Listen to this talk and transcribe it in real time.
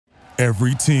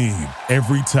Every team,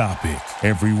 every topic,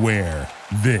 everywhere.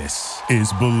 This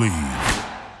is Believe.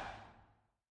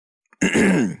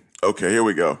 Okay, here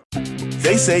we go.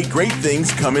 They say great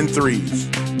things come in threes.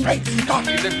 Great Scott!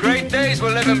 The great days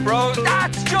we're living, bros.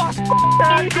 That's just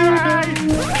great!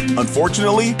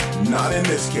 Unfortunately, not in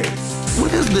this case.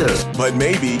 What is this? But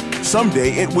maybe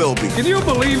someday it will be. Can you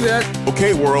believe that?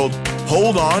 Okay, world,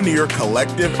 hold on to your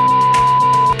collective.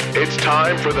 It's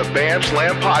time for the Bam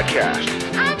Slam Podcast.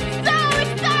 I'm so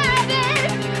excited!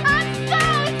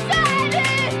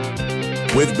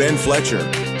 With Ben Fletcher,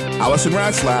 Allison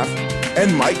Ratzlaff,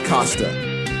 and Mike Costa.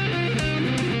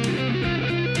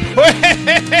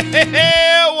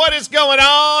 What is going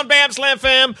on, Bam Slam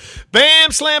fam?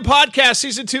 Bam Slam Podcast,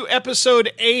 Season 2,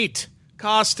 Episode 8.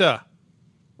 Costa,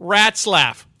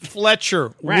 Ratzlaff,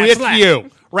 Fletcher, with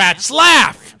you.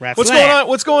 Ratzlaff. What's going on?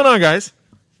 What's going on, guys?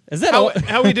 Is that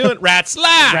how we doing?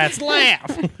 Ratzlaff.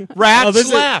 Ratzlaff.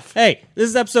 Ratzlaff. Hey, this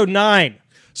is episode 9.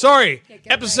 Sorry,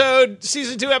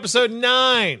 Season 2, Episode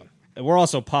 9. And we're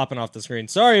also popping off the screen.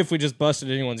 Sorry if we just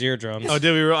busted anyone's eardrums. Oh,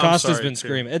 did we? I'm Costa's sorry, been too.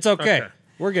 screaming. It's okay.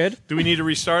 We're good. Do we need to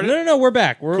restart it? No, we're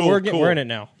back. We're Cool. in it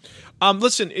now.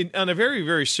 Listen, on a very,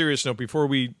 very serious note, before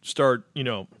we start,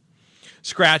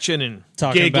 scratching and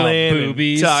Talking about giggling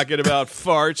boobies. and talking about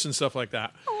farts and stuff like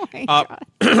that. Oh my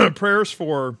God. Prayers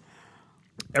for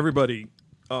everybody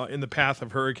in the path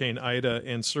of Hurricane Ida,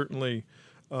 and certainly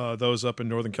those up in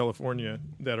Northern California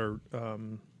that are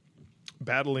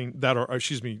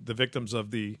the victims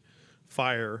of the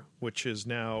fire, which has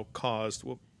now caused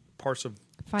parts of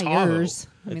Fires.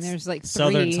 Tahoe. I mean, there's like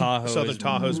Southern three. Tahoe. Southern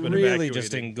Tahoe's been really evacuated.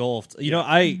 just engulfed.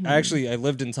 I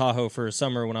lived in Tahoe for a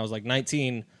summer when I was like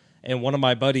 19, and one of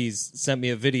my buddies sent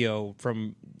me a video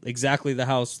from exactly the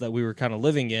house that we were kind of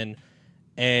living in,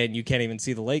 and you can't even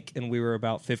see the lake, and we were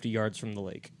about 50 yards from the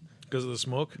lake. Because of the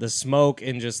smoke? The smoke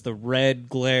and just the red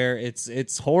glare.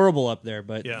 It's horrible up there.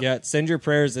 But yeah, send your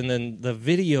prayers. And then the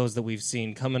videos that we've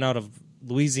seen coming out of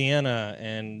Louisiana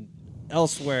and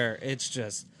elsewhere, it's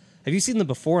just... Have you seen the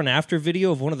before and after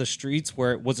video of one of the streets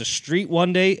where it was a street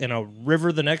one day and a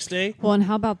river the next day? Well, and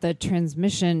how about the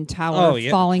transmission tower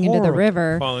falling Horrible. into the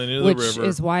river? Falling into which the river.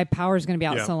 is why power is going to be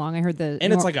out so long. I heard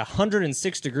And it's like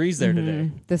 106 degrees there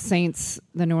today.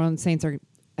 the New Orleans Saints are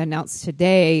announced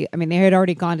today. I mean, they had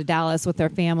already gone to Dallas with their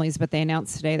families, but they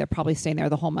announced today they're probably staying there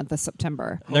the whole month of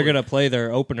September. And they're going to play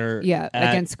their opener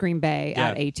against Green Bay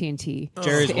at AT&T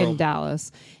Jerry's in World.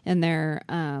 Dallas. And they're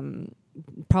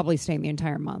probably staying the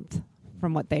entire month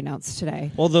from what they announced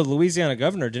today. Well, the Louisiana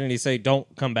governor, didn't he say, don't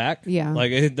come back? Yeah.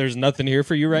 Like, there's nothing here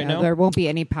for you right now? There won't be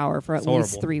any power for at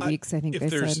least horrible. 3 weeks, I think they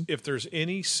said. If there's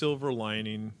any silver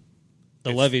lining,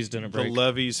 The levees didn't break. the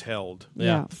levees held.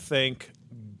 Yeah. Thank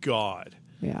God.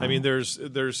 Yeah. I mean, there's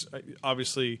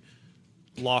obviously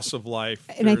loss of life.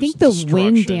 And I there's think the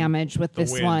wind destruction. damage with The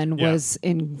this wind, one yeah. was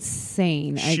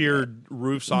insane. Sheared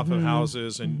roofs off of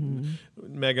houses, and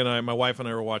Meg and my wife and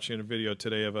I were watching a video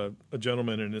today of a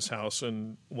gentleman in his house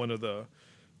in one of the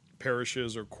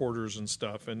parishes or quarters and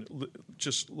stuff, and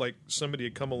just like somebody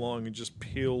had come along and just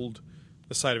peeled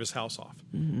the side of his house off.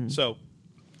 So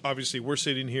obviously we're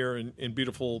sitting here in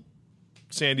beautiful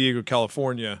San Diego,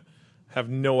 California, have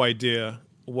no idea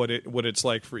what it's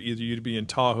like for either you to be in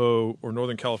Tahoe or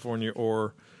Northern California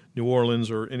or New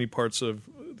Orleans or any parts of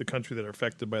the country that are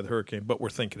affected by the hurricane, but we're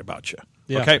thinking about you.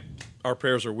 Yeah. Okay? Our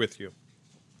prayers are with you.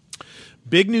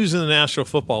 Big news in the National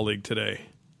Football League today.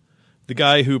 The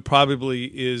guy who probably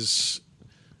is,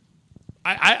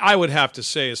 I would have to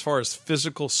say, as far as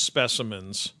physical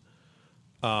specimens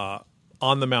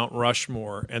on the Mount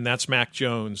Rushmore, and that's Mac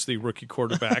Jones, the rookie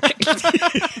quarterback.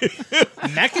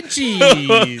 Mac and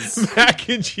cheese. Mac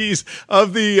and cheese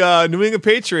of the New England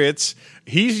Patriots.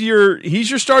 He's your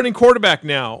starting quarterback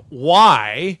now.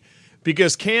 Why?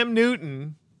 Because Cam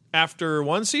Newton, after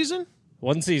one season,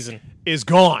 is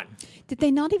gone. Did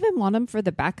they not even want him for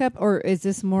the backup, or is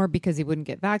this more because he wouldn't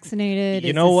get vaccinated?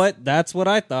 You know what? That's what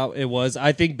I thought it was.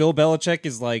 I think Bill Belichick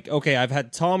is like, okay, I've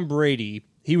had Tom Brady.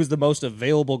 He was the most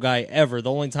available guy ever.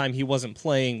 The only time he wasn't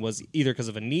playing was either because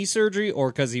of a knee surgery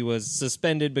or because he was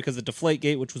suspended because of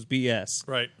Deflategate, which was BS.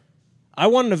 Right. I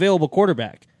want an available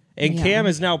quarterback. And Cam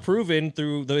has now proven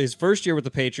through his first year with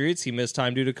the Patriots, he missed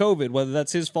time due to COVID. Whether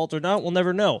that's his fault or not, we'll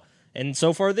never know. And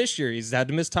so far this year, he's had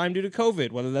to miss time due to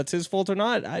COVID. Whether that's his fault or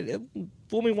not,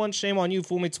 fool me once, shame on you.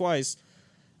 Fool me twice.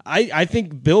 I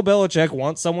think Bill Belichick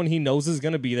wants someone he knows is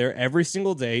going to be there every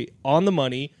single day on the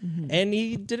money, and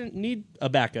he didn't need a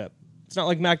backup. It's not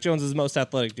like Mac Jones is the most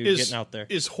athletic dude getting out there.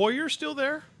 Is Hoyer still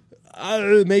there?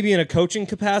 Maybe in a coaching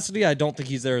capacity. I don't think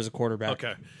he's there as a quarterback.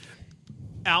 Okay.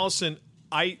 Allison,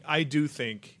 I do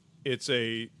think it's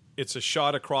a it's a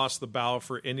shot across the bow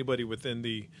for anybody within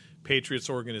the Patriots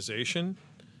organization.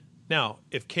 Now,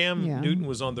 if Cam Newton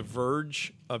was on the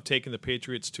verge of taking the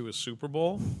Patriots to a Super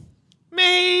Bowl,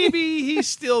 maybe he's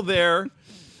still there.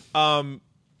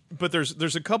 But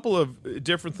there's a couple of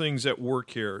different things at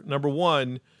work here. Number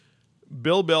one,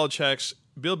 Bill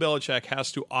Belichick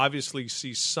has to obviously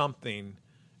see something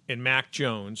in Mac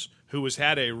Jones, who has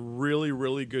had a really,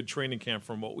 really good training camp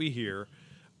from what we hear,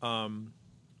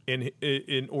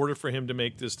 in order for him to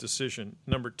make this decision.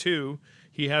 Number two,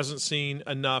 he hasn't seen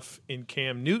enough in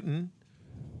Cam Newton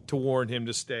to warrant him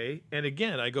to stay. And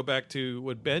again, I go back to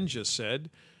what Ben just said,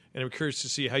 and I'm curious to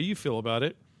see how you feel about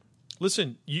it.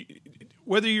 Listen,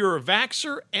 whether you're a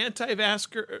vaxxer,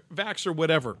 anti-vaxxer,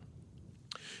 whatever,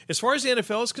 as far as the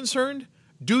NFL is concerned,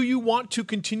 do you want to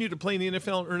continue to play in the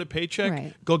NFL and earn a paycheck?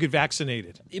 Right. Go get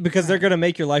vaccinated. Because they're going to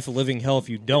make your life a living hell if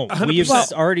you don't. 100%. We've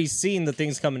already seen the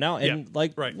things coming out. And,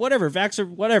 whatever, vaxxer,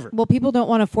 whatever. Well, people don't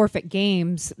want to forfeit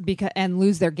games and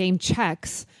lose their game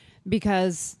checks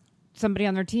because somebody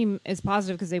on their team is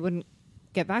positive because they wouldn't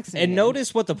get vaccinated. And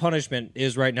notice what the punishment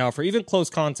is right now for even close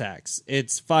contacts.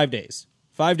 It's 5 days.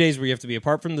 5 days where you have to be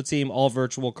apart from the team, all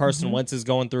virtual. Carson Wentz is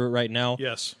going through it right now.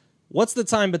 Yes. What's the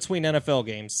time between NFL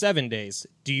games? 7 days.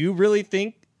 Do you really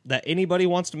think that anybody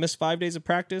wants to miss 5 days of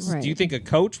practice? Right. Do you think a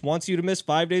coach wants you to miss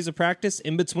 5 days of practice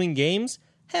in between games?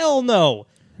 Hell no.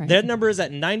 Right. That number is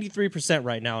at 93%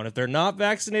 right now. And if they're not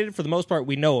vaccinated, for the most part,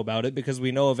 we know about it because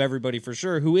we know of everybody for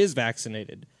sure who is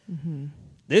vaccinated. Mm-hmm.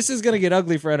 This is going to get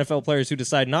ugly for NFL players who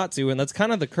decide not to. And that's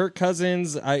kind of the Kirk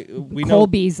Cousins. Cole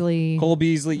Beasley.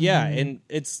 Yeah. And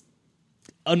it's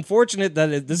unfortunate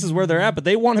that this is where they're at, but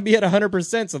they want to be at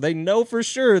 100%, so they know for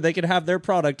sure they can have their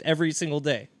product every single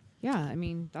day. Yeah, I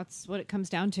mean, that's what it comes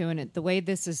down to. And the way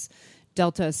this is,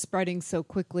 Delta is spreading so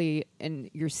quickly, and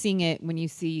you're seeing it when you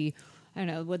see, I don't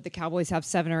know, would the Cowboys have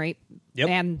 7 or 8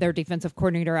 and their defensive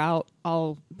coordinator out?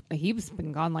 He's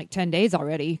been gone like 10 days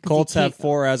already. Colts have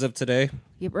 4 as of today.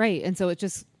 Yeah, right. And so it's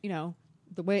just, the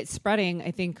way it's spreading, I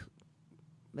think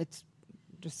it's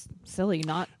just silly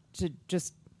not to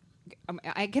just...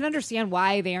 I can understand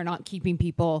why they are not keeping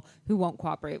people who won't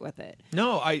cooperate with it.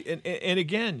 No, and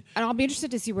again, and I'll be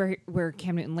interested to see where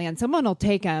Cam Newton lands. Someone will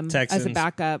take him as a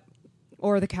backup,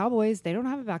 or the Cowboys. They don't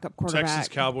have a backup quarterback. Texans,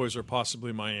 Cowboys, or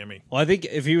possibly Miami. Well, I think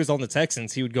if he was on the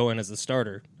Texans, he would go in as a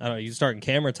starter. I don't know. You starting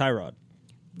Cam or Tyrod?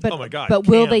 But, oh my God! But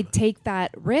will they take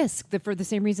that risk for the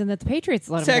same reason that the Patriots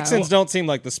let them go? Texans don't seem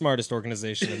like the smartest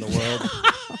organization in the world.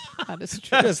 That is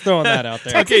true. Just throwing that out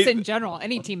there. Texas in general,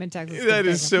 any team in Texas. That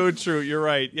is so true. You're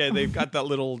right. Yeah, they've got that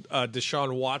little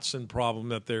Deshaun Watson problem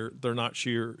that they're not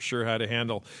sure how to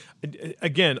handle.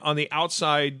 Again, on the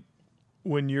outside,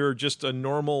 when you're just a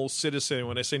normal citizen,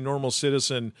 when I say normal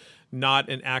citizen, not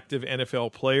an active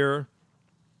NFL player,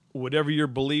 whatever your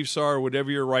beliefs are,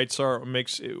 whatever your rights are,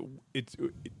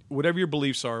 whatever your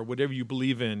beliefs are, whatever you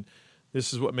believe in,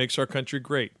 this is what makes our country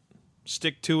great.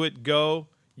 Stick to it. Go.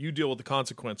 You deal with the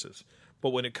consequences.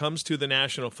 But when it comes to the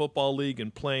National Football League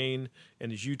and playing,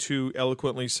 and as you two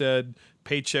eloquently said,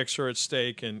 paychecks are at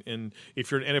stake. And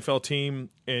if you're an NFL team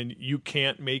and you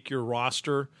can't make your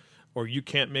roster or you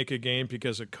can't make a game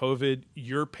because of COVID,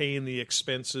 you're paying the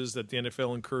expenses that the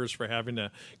NFL incurs for having to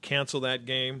cancel that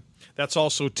game. That's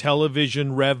also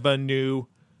television revenue.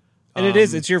 And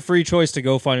it's your free choice to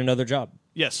go find another job.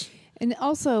 Yes. And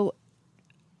also,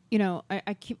 I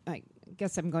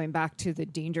guess I'm going back to the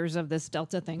dangers of this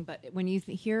Delta thing, but when you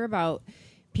hear about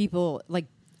people like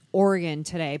Oregon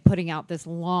today putting out this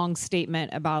long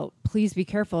statement about please be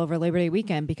careful over Labor Day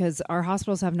weekend because our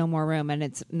hospitals have no more room and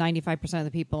it's 95% of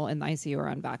the people in the ICU are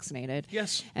unvaccinated.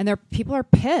 Yes. And people are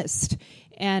pissed.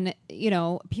 And,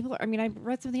 people are, I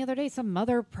read something the other day, some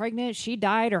mother pregnant, she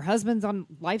died, her husband's on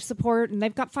life support, and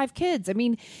they've got 5 kids.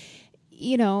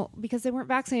 Because they weren't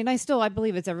vaccinated. And I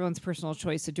believe it's everyone's personal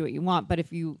choice to do what you want. But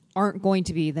if you aren't going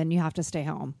to be, then you have to stay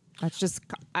home. That's just,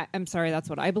 I'm sorry, that's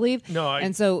what I believe.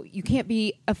 And so you can't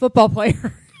be a football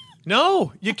player.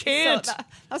 No, you can't. So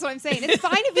that's what I'm saying. It's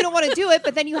fine if you don't want to do it,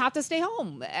 but then you have to stay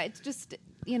home. It's just,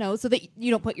 so that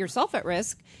you don't put yourself at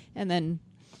risk. And then.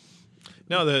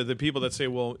 No, the people that say,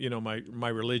 well, my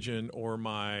religion or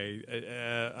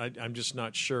I'm just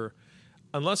not sure.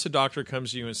 Unless a doctor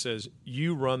comes to you and says,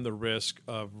 you run the risk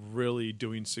of really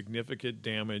doing significant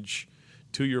damage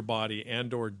to your body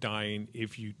and or dying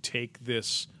if you take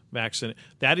this vaccine.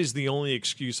 That is the only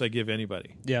excuse I give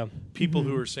anybody. Yeah. People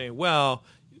who are saying, well,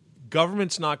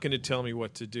 government's not going to tell me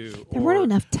what to do. There weren't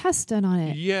enough tests done on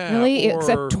it. Yeah. Really?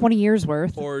 Except 20 years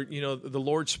worth. Or, the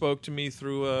Lord spoke to me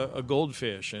through a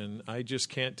goldfish, and I just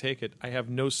can't take it. I have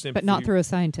no sympathy. But not through a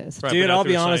scientist. Right, dude, I'll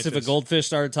be honest, if a goldfish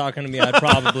started talking to me, I'd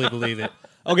probably believe it.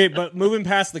 Okay, but moving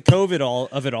past the COVID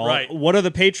of it all, Right. what are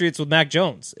the Patriots with Mac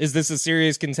Jones? Is this a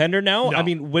serious contender now? No. I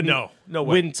mean, No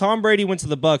way. When Tom Brady went to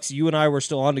the Bucs, you and I were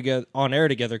still on air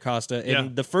together, Costa, and Yeah.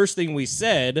 the first thing we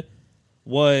said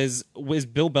was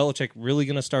Bill Belichick really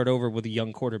going to start over with a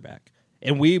young quarterback?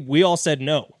 And we all said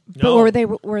no. But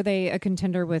were they a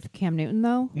contender with Cam Newton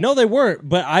though? No, they weren't.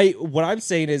 But what I'm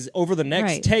saying is, over the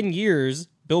next Right. 10 years,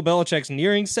 Bill Belichick's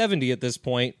nearing 70 at this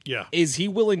point. Yeah. Is he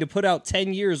willing to put out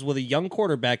 10 years with a young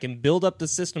quarterback and build up the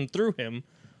system through him?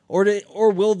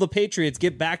 Or will the Patriots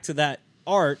get back to that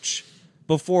arch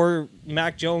before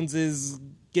Mac Jones is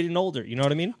getting older? You know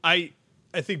what I mean?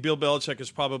 I think Bill Belichick is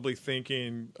probably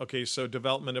thinking, okay, so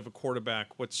development of a quarterback,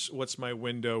 what's my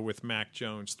window with Mac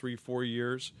Jones? 3-4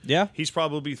 years? Yeah. He's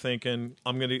probably thinking,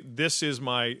 I've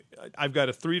got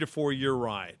a 3 to 4 year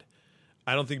ride.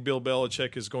 I don't think Bill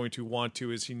Belichick is going to want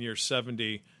to, as he nears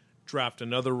 70, draft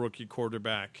another rookie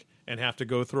quarterback and have to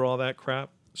go through all that crap.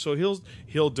 So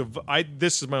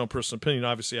this is my own personal opinion.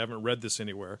 Obviously, I haven't read this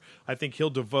anywhere. I think he'll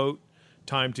devote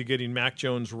time to getting Mac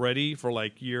Jones ready for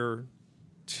like year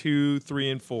 2, 3,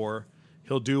 and 4.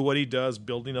 He'll do what he does,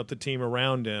 building up the team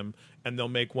around him, and they'll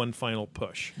make one final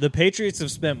push. The Patriots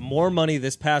have spent more money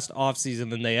this past offseason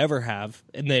than they ever have,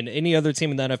 and then any other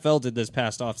team in the NFL did this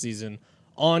past offseason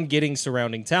on getting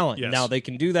surrounding talent. Yes. Now they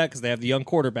can do that because they have the young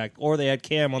quarterback, or they had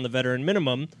Cam on the veteran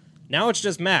minimum. Now it's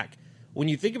just Mac. When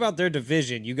you think about their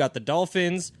division, you got the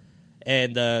Dolphins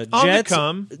and the Jets.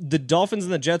 The Dolphins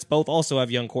and the Jets both also have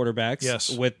young quarterbacks,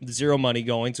 yes, with zero money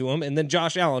going to them, and then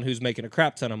Josh Allen, who's making a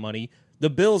crap ton of money. The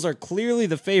Bills are clearly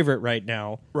the favorite right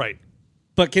now. Right.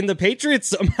 But can the Patriots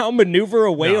somehow maneuver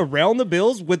a way No. around the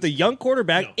Bills with a young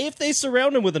quarterback if they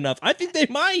surround him with enough? I think they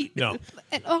might. No.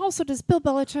 And also, does Bill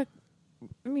Belichick?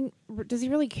 I mean, does he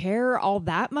really care all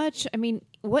that much? I mean,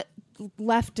 what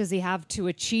left does he have to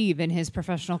achieve in his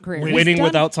professional career? He's Winning done-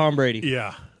 without Tom Brady.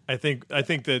 Yeah. I think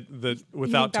that You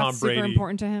without think Tom that's Brady, super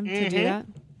important to him to do that.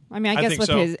 I mean, I I guess think with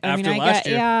so. his, I mean, After last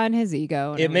year. and his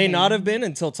ego. And It may everything. not have been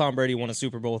until Tom Brady won a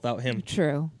Super Bowl without him.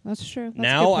 True. That's true. That's a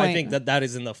Now good I point. think that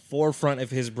is in the forefront of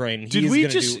his brain. Did He's we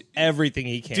going to just- do everything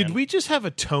he can. did we just have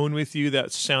a tone with you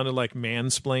that sounded like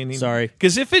mansplaining? Sorry.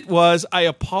 Because if it was, I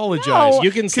apologize. No.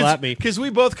 You can slap me. Because we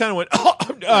both kind of went,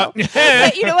 But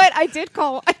you know what? I did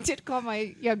call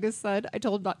my youngest son. I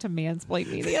told him not to mansplain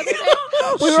me the other day.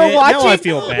 We Shit, were watching. now I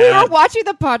feel We bad. were watching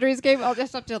the Padres game. I'll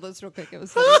just tell this real quick. It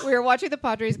was funny. We were watching the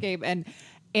Padres game, and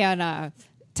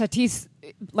Tatis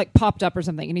like popped up or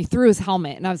something, and he threw his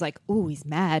helmet, and I was like, "Ooh, he's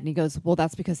mad." And he goes, "Well,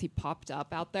 that's because he popped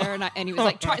up out there." And he was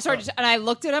like, and I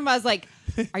looked at him. I was like,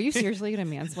 "Are you seriously going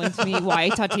to mansplain to me why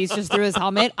Tatis just threw his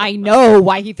helmet? I know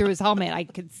why he threw his helmet. I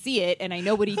could see it, and I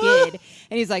know what he did."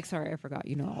 And he's like, "Sorry, I forgot.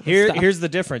 You know all this stuff." Here's the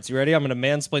difference. You ready? I'm going to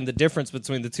mansplain the difference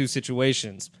between the two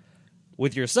situations.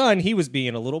 With your son, he was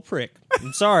being a little prick.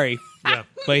 I'm sorry. Yeah.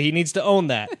 But he needs to own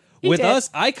that. He With did.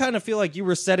 us, I kind of feel like you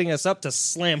were setting us up to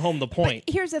slam home the point.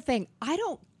 Here's the thing. I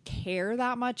don't care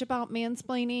that much about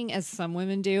mansplaining as some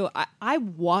women do. I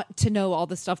want to know all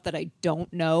the stuff that I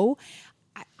don't know.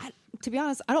 To be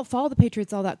honest, I don't follow the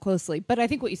Patriots all that closely, but I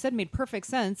think what you said made perfect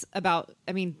sense about,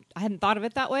 I mean, I hadn't thought of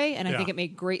it that way, and I think it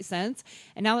made great sense.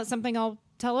 And now that's something I'll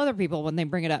tell other people when they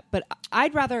bring it up. But I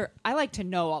like to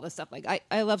know all this stuff. Like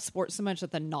I love sports so much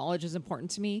that the knowledge is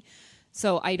important to me.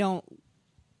 So I don't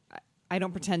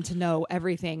pretend to know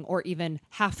everything or even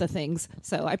half the things.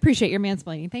 So I appreciate your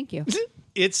mansplaining. Thank you.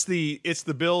 It's the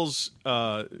Bills'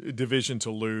 division to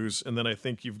lose, and then I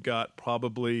think you've got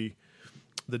probably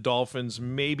the Dolphins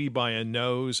maybe by a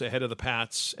nose ahead of the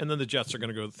Pats, and then the Jets are going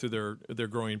to go through their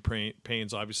growing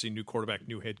pains. Obviously, new quarterback,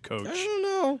 new head coach. I don't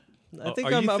know. I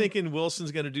think Are you thinking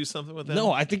Wilson's going to do something with that?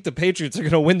 No, I think the Patriots are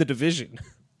going to win the division.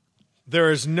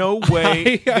 There is no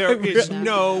way. There is really-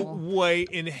 no way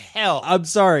in hell. I'm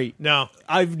sorry. No.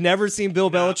 I've never seen Bill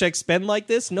Belichick spend like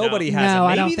this. Nobody has. No, I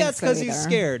Maybe don't think that's so because he's either.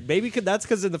 scared. Maybe that's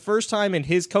because in the first time in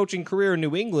his coaching career in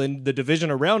New England, the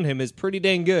division around him is pretty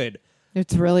dang good.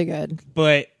 It's really good.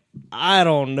 But I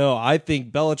don't know. I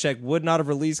think Belichick would not have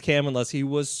released Cam unless he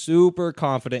was super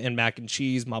confident in Mac and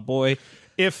Cheese, my boy.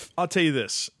 I'll tell you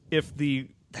this, if the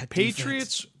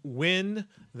Patriots win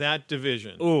that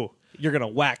division, Ooh, you're going to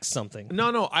wax something.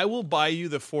 no, I will buy you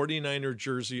the 49er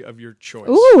jersey of your choice.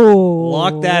 Ooh.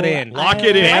 Lock that in. Lock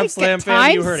it in. Bam like Slam it.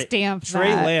 fam, you heard it. Timestamp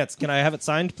Trey that. Lance, can I have it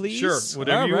signed, please? Sure,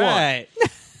 whatever All you want. right.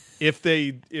 If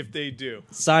they do,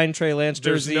 Signed Trey Lance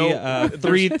There's jersey, no-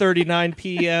 3:39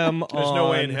 p.m. there's on no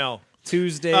way in hell.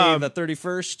 Tuesday the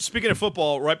 31st. Speaking of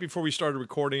football, right before we started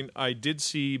recording, I did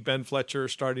see Ben Fletcher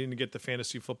starting to get the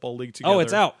Fantasy Football League together. Oh,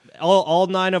 it's out. All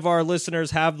 9 of our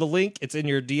listeners have the link. It's in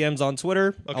your DMs on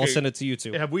Twitter. I'll Okay. send it to you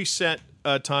too. Have we set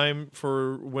time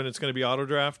for when it's going to be auto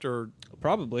draft, or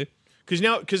Probably.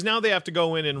 because now they have to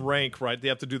go in and rank, right? They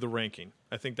have to do the ranking.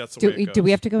 I think that's the way it goes. Do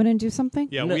we have to go in and do something?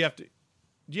 Yeah, we have to.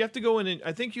 Do you have to go in and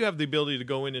I think you have the ability to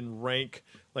go in and rank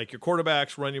like your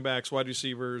quarterbacks, running backs, wide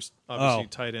receivers, obviously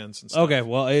tight ends and stuff. Okay,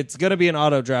 well, it's going to be an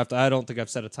auto draft. I don't think I've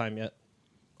set a time yet.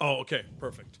 Oh, okay,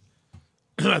 perfect.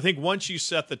 I think once you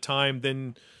set the time,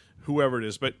 then whoever it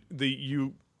is, but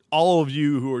all of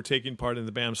you who are taking part in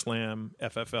the Bam Slam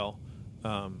FFL,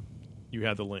 you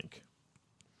have the link.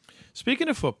 Speaking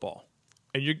of football,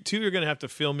 and you two are going to have to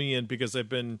fill me in because I've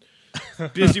been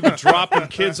busy with dropping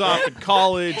kids off at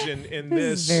college and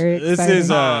this. This is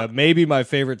maybe my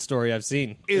favorite story I've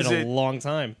seen in a long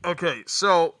time. Okay,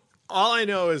 so all I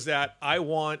know is that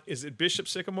is it Bishop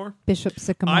Sycamore? Bishop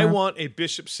Sycamore. I want a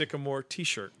Bishop Sycamore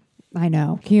T-shirt. I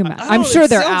know. Can you imagine? I'm sure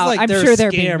they're out. Like I'm sure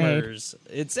they're being made. scammers.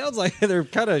 It sounds like they're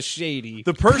kind of shady.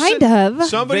 The person, Kind of.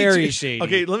 somebody Very shady.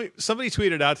 Okay, somebody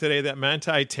tweeted out today that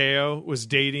Manti Te'o was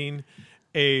dating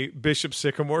a Bishop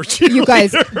Sycamore cheerleader. You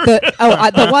guys,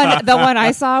 the one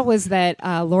I saw was that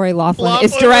Lori Laughlin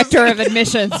is director of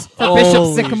admissions for Bishop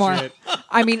Holy Sycamore. shit.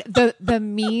 I mean, the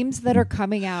memes that are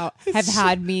coming out have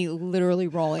had me literally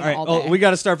rolling all day. We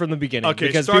got to start from the beginning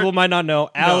because people might not know.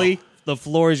 Allie, the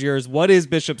floor is yours. What is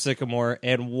Bishop Sycamore,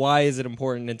 and why is it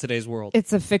important in today's world?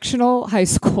 It's a fictional high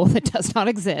school that does not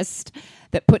exist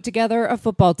that put together a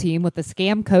football team with a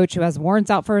scam coach who has warrants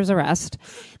out for his arrest.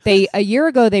 A year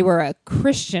ago, they were a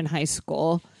Christian high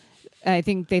school. I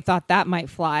think they thought that might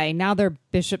fly. Now they're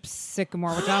Bishop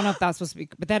Sycamore, which I don't know if that's supposed to be,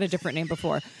 but they had a different name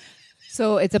before.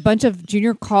 So it's a bunch of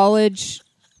junior college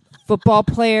football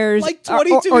players, like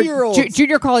 22-year-olds,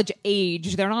 junior college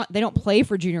age. They don't play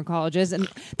for junior colleges. And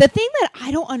the thing that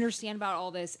I don't understand about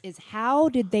all this is how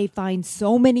did they find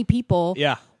so many people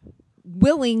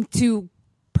willing to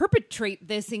perpetrate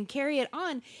this and carry it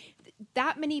on?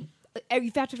 That many.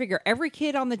 You have to figure every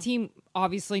kid on the team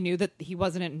obviously knew that he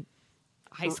wasn't in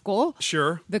high school.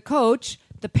 Sure. The coach,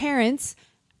 the parents.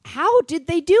 How did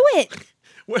they do it?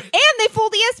 And they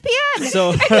fooled ESPN.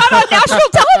 So it got on national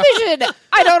television.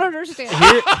 I don't understand.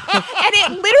 And it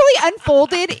literally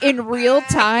unfolded in real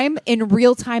time. In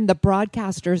real time, the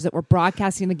broadcasters that were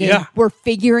broadcasting the game were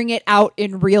figuring it out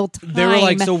in real time. They were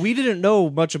like, so we didn't know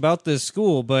much about this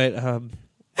school, but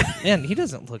man, he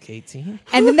doesn't look 18.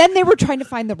 And then they were trying to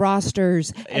find the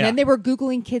rosters, and then they were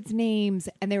Googling kids' names,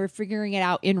 and they were figuring it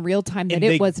out in real time that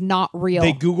it was not real.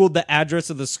 They Googled the address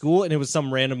of the school, and it was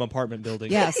some random apartment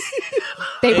building. Yes.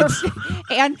 They were,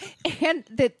 and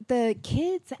the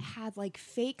kids had like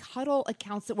fake huddle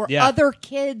accounts that were other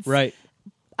kids,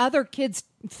 other kids'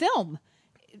 film,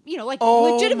 like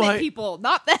legitimate people,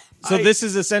 not them. So this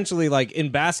is essentially like in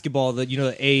basketball, the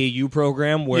AAU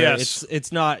program where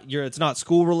it's not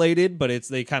school related, but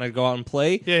they kind of go out and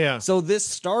play. Yeah. So this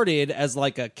started as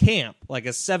like a camp, like a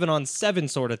 7-on-7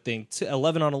 sort of thing,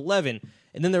 11-on-11.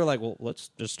 And then they were like, well, let's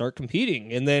just start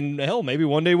competing. And then, hell, maybe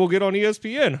one day we'll get on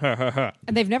ESPN.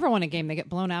 And they've never won a game. They get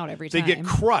blown out every time. They get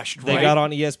crushed, right? They got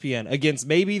on ESPN against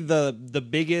maybe the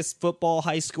biggest football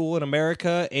high school in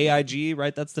America, AIG,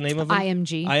 right? That's the name of it?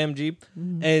 IMG.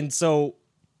 Mm-hmm. And so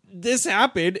this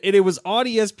happened, and it was on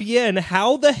ESPN.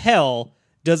 How the hell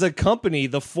does a company,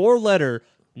 the 4-letter,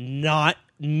 not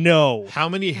know? How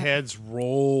many heads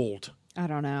rolled? I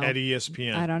don't know. At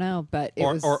ESPN. I don't know, but it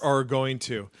was... Or going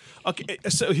to. Okay,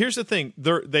 so here's the thing.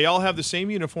 They all have the same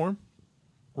uniform,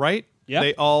 right?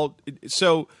 Yeah.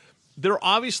 So they're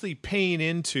obviously paying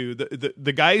into...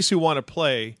 The guys who want to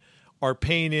play are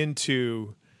paying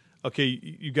into, okay,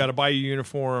 you got to buy your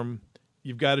uniform.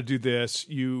 You've got to do this.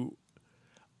 It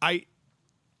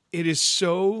is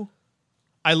so...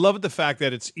 I love the fact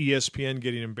that it's ESPN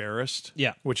getting embarrassed.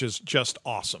 Yeah. Which is just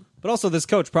awesome. But also, this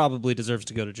coach probably deserves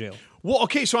to go to jail. Well,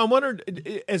 okay, so I'm wondering,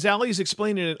 as Allie's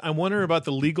explaining it, I'm wondering about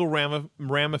the legal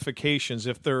ramifications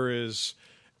if there is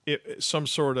some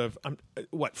sort of,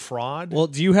 fraud? Well,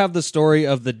 do you have the story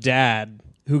of the dad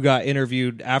who got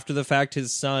interviewed after the fact?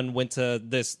 His son went to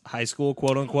this high school,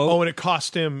 quote unquote. Oh, and it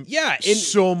cost him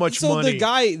so much So money. the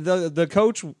guy, the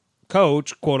coach,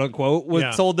 quote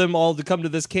unquote, told them all to come to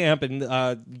this camp and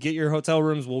get your hotel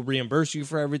rooms. We'll reimburse you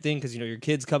for everything because your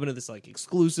kid's coming to this like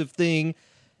exclusive thing.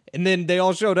 And then they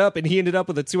all showed up, and he ended up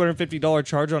with a $250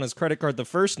 charge on his credit card the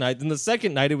first night. Then the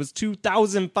second night, it was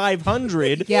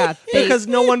 $2,500. Yeah, because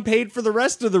no one paid for the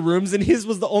rest of the rooms, and his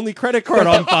was the only credit card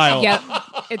on file. Yeah,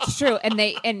 it's true.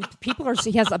 And people are.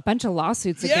 He has a bunch of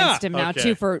lawsuits against him now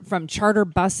too from charter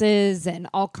buses and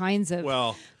all kinds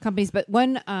of companies. But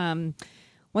one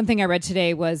thing I read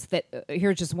today was that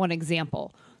here's just one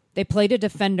example. They played a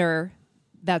defender.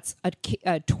 That's a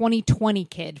 2020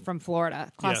 kid from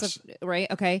Florida, right?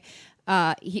 Okay.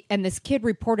 And this kid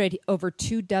reported over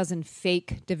 24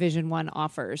 fake Division I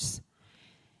offers.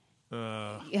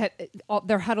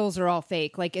 Their huddles are all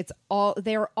fake. Like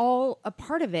they're all a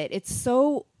part of it. It's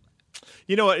so.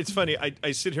 You know what? It's funny.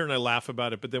 I sit here and I laugh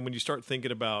about it, but then when you start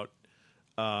thinking about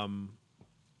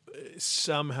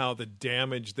somehow the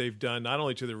damage they've done, not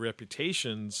only to their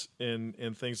reputations and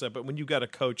things like that, but when you got a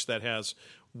coach that has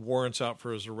warrants out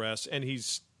for his arrest, and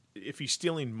if he's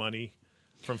stealing money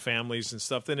from families and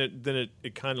stuff, then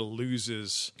it kind of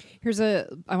loses.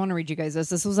 I want to read you guys this.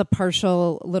 This was a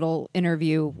partial little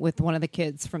interview with one of the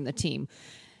kids from the team.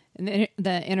 And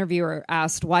the interviewer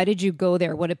asked, why did you go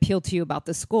there? What appealed to you about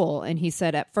the school? And he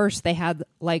said, at first they had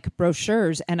like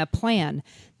brochures and a plan.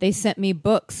 They sent me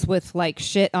books with like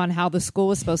shit on how the school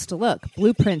was supposed to look,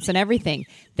 blueprints and everything.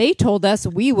 They told us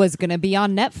we was going to be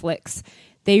on Netflix.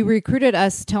 They recruited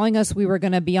us telling us we were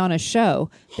going to be on a show.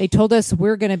 They told us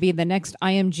we're going to be the next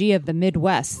IMG of the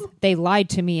Midwest. They lied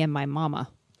to me and my mama.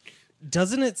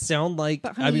 Doesn't it sound like...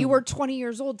 But honey, you were 20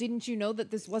 years old. Didn't you know that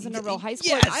this wasn't a real high school?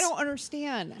 Yes. I don't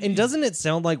understand. And doesn't it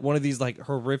sound like one of these like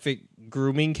horrific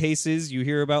grooming cases you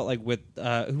hear about, like with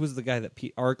who was the guy that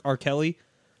R. Kelly?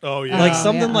 Oh yeah, like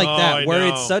something like that, I where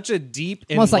know. it's such a deep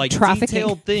and Almost like trafficking.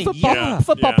 detailed thing.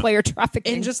 Football player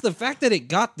trafficking. And just the fact that it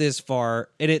got this far,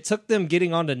 and it took them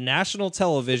getting onto national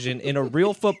television in a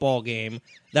real football game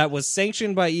that was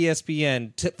sanctioned by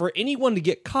ESPN for anyone to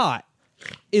get caught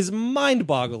is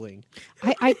mind-boggling.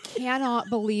 I cannot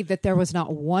believe that there was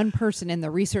not one person in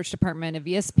the research department of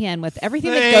ESPN with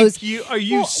everything Thank that goes. you. Are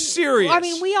you serious? I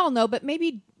mean, we all know, but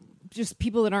maybe just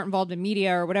people that aren't involved in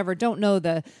media or whatever don't know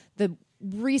the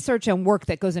research and work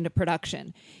that goes into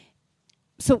production.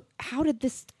 So how did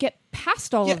this get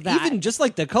past all of that? Even just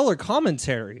like the color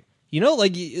commentary. You know,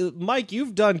 like, Mike,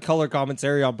 you've done color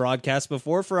commentary on broadcast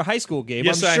before for a high school game.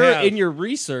 Yes, I'm I sure have. in your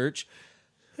research...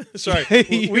 Sorry,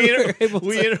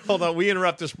 hold on. We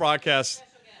interrupt this broadcast.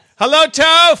 Hello,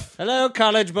 Toph. Hello,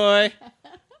 college boy.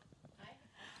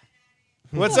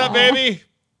 What's up, baby?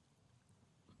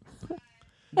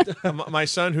 My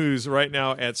son, who's right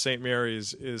now at St.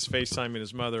 Mary's, is FaceTiming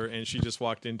his mother, and she just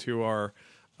walked into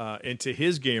into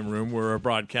his game room where we're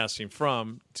broadcasting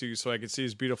from, so I could see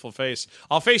his beautiful face.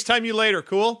 I'll FaceTime you later.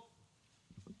 Cool.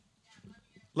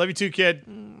 Love you too, kid.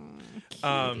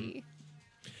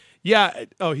 Yeah.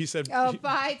 Oh, he said. Oh,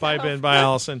 bye. Bye, Ben. Bye,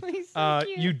 Allison. So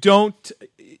you don't.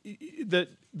 The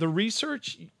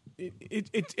research.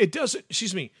 It doesn't.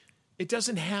 Excuse me. It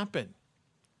doesn't happen.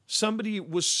 Somebody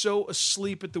was so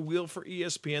asleep at the wheel for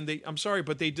ESPN. I'm sorry,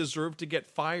 but they deserve to get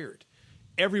fired.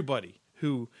 Everybody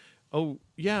who. Oh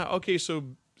yeah. Okay. So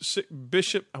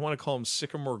Bishop. I want to call him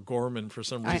Sycamore Gorman for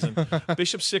some reason.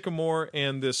 Bishop Sycamore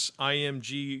and this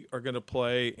IMG are going to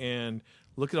play and.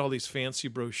 Look at all these fancy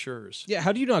brochures. Yeah,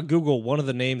 how do you not Google one of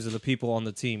the names of the people on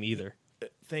the team either?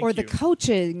 Thank or you. the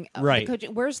coaching. Right. The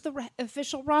coaching. Where's the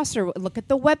official roster? Look at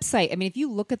the website. I mean, if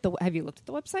you look at have you looked at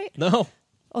the website? No.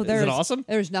 Oh, Is it awesome?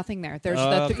 There's nothing there. There's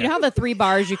Okay. you know how the 3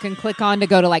 bars you can click on to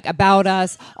go to like About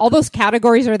Us? All those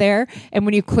categories are there. And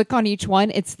when you click on each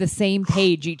one, it's the same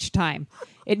page each time.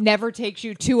 It never takes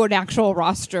you to an actual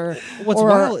roster. What's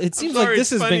wild, it seems Sorry, like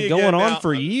this it's has funny been going again on now.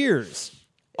 for years.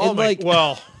 Oh And my. like,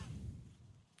 Well.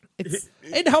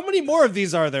 and how many more of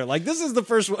these are there? Like, this is the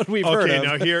first one we've heard Okay, of.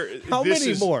 now here. How this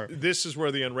many is, more? This is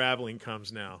where the unraveling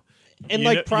comes now. And You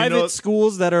like know- private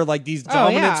schools that are like these Oh,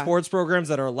 dominant yeah. sports programs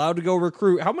that are allowed to go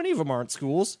recruit. How many of them aren't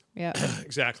schools? Yeah.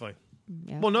 Exactly.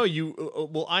 Yeah. Well, no,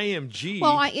 IMG.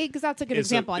 Well, because that's a good is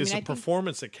example. A, I is mean, a I think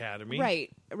performance academy.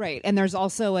 right. And there's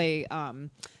also a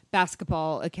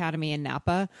basketball academy in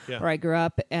Napa Yeah. where I grew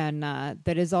up, and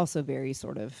that is also very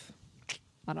sort of.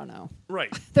 I don't know. Right.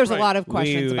 There's right. a lot of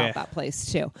questions We- about that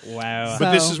place too. Wow.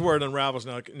 But this So- is where it unravels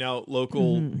now. Now,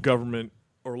 local government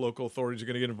or local authorities are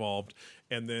going to get involved,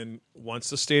 and then once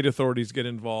the state authorities get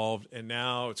involved, and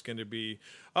now it's going to be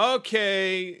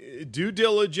okay, due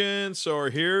diligence, or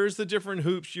here's the different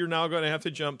hoops you're now going to have to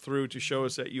jump through to show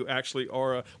us that you actually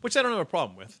are which I don't have a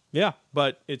problem with. Yeah.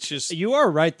 But it's just You are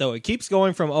right, though. It keeps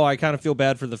going from, I kind of feel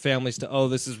bad for the families to,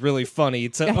 this is really funny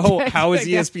to, how is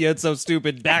ESPN so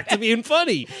stupid, back to being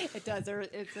funny. It does.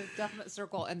 It's a definite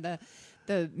circle, and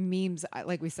the memes,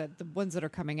 like we said, the ones that are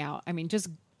coming out. I mean, just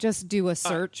do a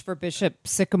search for Bishop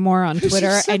Sycamore on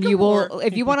Twitter, and you will.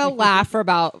 If you want to laugh for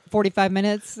about 45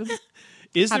 minutes,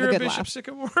 is have there a a good Bishop laugh.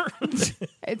 Sycamore?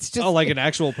 it's just. Like an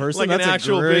actual person? Like an That's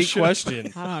actual a great bishop.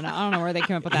 question. I don't know where they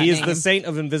came up with that. He is name. the saint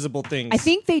of invisible things. I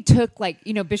think they took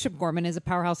Bishop Gorman is a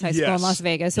powerhouse high school in Yes. Las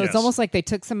Vegas, so Yes. it's almost like they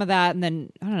took some of that, and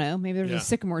then I don't know, maybe there's Yeah. a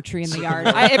sycamore tree in the yard.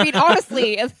 I mean,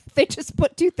 honestly, they just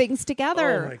put two things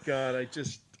together. Oh my god!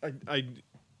 I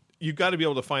you got to be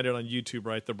able to find it on YouTube,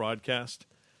 right? The broadcast.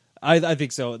 I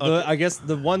think so. I guess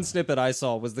the one snippet I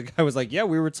saw was the guy was like, "Yeah,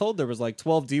 we were told there was like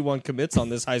 12 D1 commits on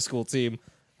this high school team."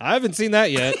 I haven't seen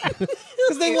that yet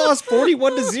because they lost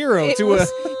 41-0 to a.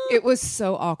 It was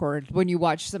so awkward when you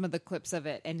watch some of the clips of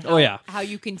it, and how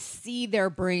you can see their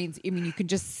brains. I mean, you can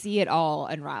just see it all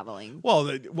unraveling. Well,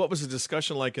 what was the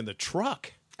discussion like in the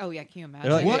truck? Oh yeah, can you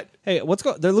imagine? Like, What? Hey,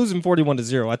 they're losing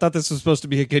 41-0. I thought this was supposed to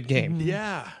be a good game.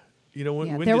 Yeah. You know,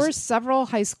 when There were several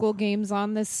high school games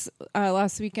on this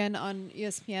last weekend on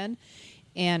ESPN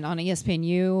and on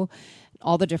ESPNU,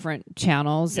 all the different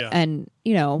channels, and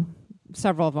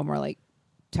several of them were like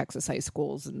Texas high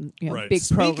schools and Right. big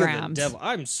Speaking of the programs. devil,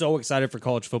 I'm so excited for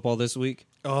college football this week.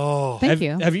 Oh, Thank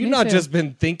you. Have you Me not too. just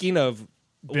been thinking of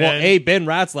Ben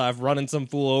Ratzlaff running some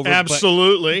fool over? but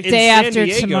absolutely. in Day San after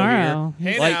Diego tomorrow.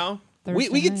 here, Hey, like, now. we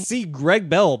Thursday could night. see Greg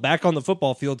Bell back on the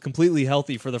football field completely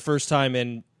healthy for the first time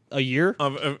in a year.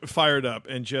 I'm fired up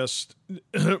and just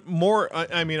more.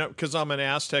 I mean, because I'm an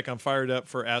Aztec, I'm fired up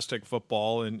for Aztec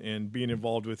football and being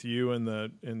involved with you in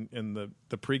the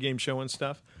pregame show and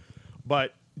stuff.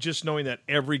 But just knowing that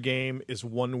every game is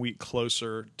 1 week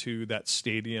closer to that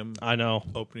stadium I know.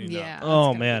 opening Yeah. up. Oh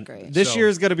gonna be man, great. this So- year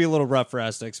is going to be a little rough for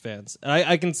Aztecs fans.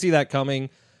 I can see that coming.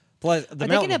 Plus, the Are they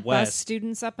Mountain going to bus West.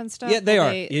 students up and stuff? Yeah, they Will are.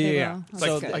 They Yeah. will? It's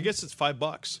That's like, good. I guess it's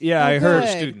 $5. Yeah, Oh, I heard. good,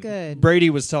 student. Good. Brady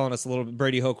was telling us a little.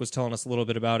 Brady Hoke was telling us a little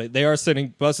bit about it. They are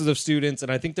sending buses of students,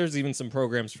 and I think there's even some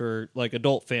programs for like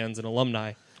adult fans and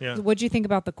alumni. Yeah. What'd you think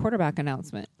about the quarterback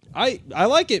announcement? I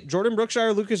like it. Jordan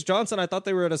Brookshire, Lucas Johnson. I thought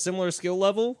they were at a similar skill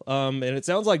level, and it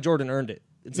sounds like Jordan earned it.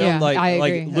 It sounds Yeah, like I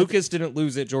agree. Lucas didn't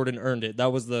lose it. Jordan earned it.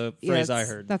 That was the phrase I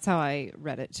heard. That's how I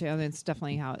read it too. I mean, it's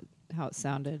definitely how it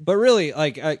sounded. But really,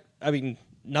 like I mean,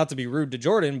 not to be rude to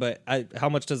Jordan, but how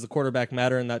much does the quarterback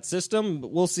matter in that system?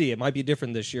 We'll see. It might be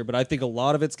different this year, but I think a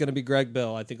lot of it's going to be Greg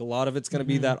Bell. I think a lot of it's going to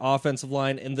be that offensive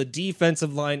line, and the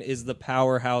defensive line is the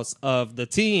powerhouse of the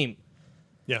team.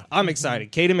 Yeah. I'm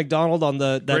excited. Caden McDonald on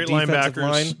that Great defensive linebackers.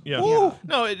 line. Yeah. Woo!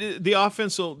 No, the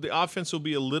offense will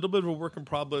be a little bit of a work in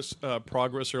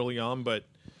progress early on, but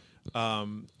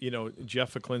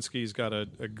Jeff Fiklinski's got a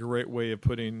great way of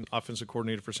putting offensive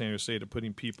coordinator for San Diego State of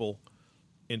putting people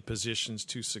in positions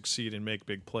to succeed and make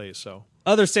big plays. So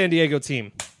Other San Diego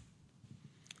team,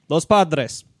 Los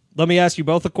Padres. Let me ask you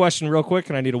both a question real quick,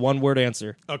 and I need a one-word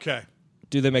answer. okay,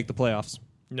 Do they make the playoffs?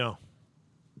 no,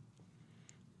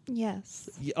 Yes.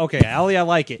 Okay, Allie, I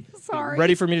like it. Sorry.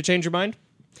 Ready for me to change your mind?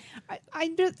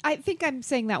 I think I'm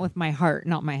saying that with my heart,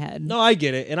 not my head. No, I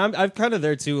get it, and I'm kind of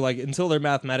there too. Like until they're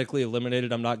mathematically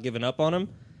eliminated, I'm not giving up on them.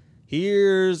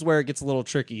 Here's where it gets a little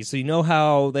tricky. So you know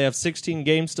how they have 16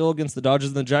 games still against the Dodgers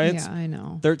and the Giants? Yeah, I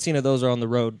know. 13 of those are on the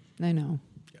road. I know.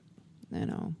 I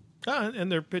know. and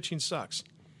their pitching sucks.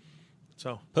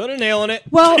 So Put a nail in it.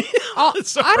 Well,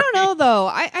 Sorry. I don't know though.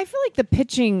 I feel like the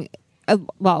pitching.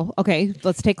 Well, okay.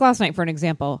 Let's take last night for an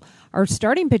example. Our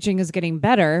starting pitching is getting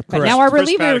better, but Correct. now our Chris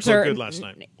Paddock relievers looked are good last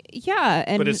night. Yeah,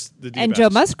 and But it's the and Joe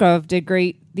D-backs. Musgrove did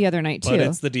great the other night too. But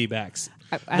it's the D-backs.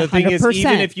 A- The thing is, 100%.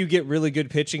 even if you get really good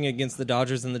pitching against the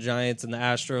Dodgers and the Giants and the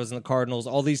Astros and the Cardinals,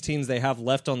 all these teams they have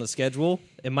left on the schedule,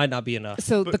 it might not be enough.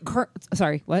 So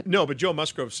sorry, what? no, but Joe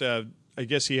Musgrove said. I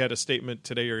guess he had a statement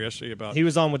today or yesterday about. He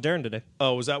was on with Darren today.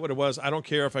 Oh, was that what it was? I don't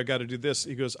care if I got to do this.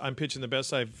 He goes, I'm pitching the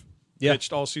best I've Yeah.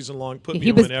 pitched all season long. Put me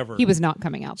He on was whenever. he was not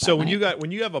coming out. That So when night.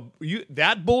 you have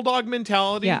that bulldog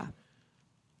mentality, yeah.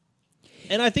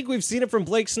 And I think we've seen it from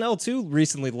Blake Snell too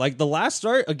recently. Like the last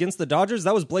start against the Dodgers,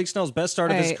 that was Blake Snell's best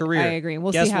start of his career. I agree.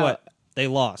 We'll Guess see how- what? They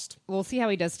lost. We'll see how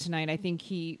he does tonight. I think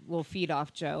he will feed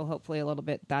off Joe, hopefully a little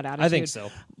bit that attitude. I think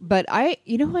so. But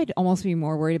who I'd almost be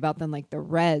more worried about than like the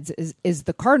Reds is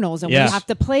the Cardinals, and Yes. we have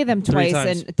to play them twice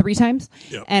times. and 3 times.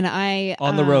 Yep. And I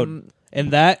On the road.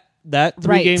 And that 3-game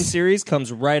Right. series comes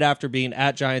right after being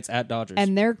at Giants, at Dodgers.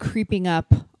 and they're creeping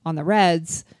up on the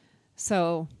Reds.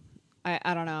 So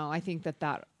I don't know. I think that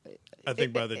I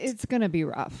think by the it's going to be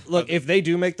rough. Look, if they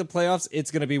do make the playoffs, it's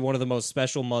going to be one of the most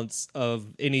special months of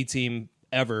any team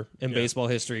ever in baseball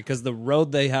history because the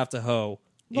road they have to hoe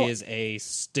Well- is a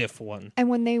stiff one. And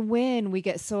when they win, we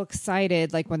get so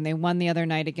excited. Like when they won the other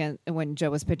night again when Joe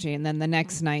was pitching, and then the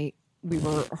next night we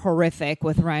were horrific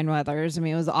with Ryan Weathers. I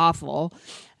mean, it was awful.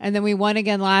 And then we won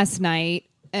again last night,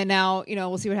 and now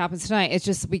we'll see what happens tonight. It's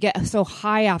just we get so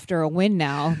high after a win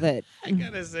now that I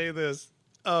gotta say this.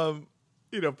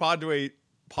 Padres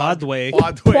Padres.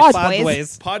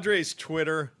 Padres. Padres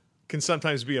Twitter can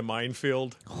sometimes be a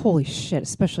minefield. Holy shit,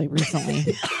 especially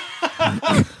recently.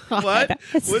 What?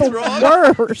 It's What's the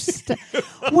wrong? worst.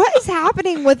 What is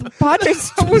happening with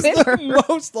Padres was Twitter? the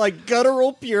most like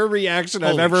guttural, pure reaction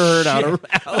I've Holy ever heard out shit. of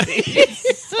Allie.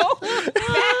 It's so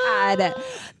bad.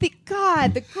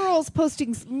 The girls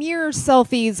posting mirror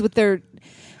selfies with their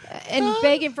and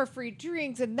begging for free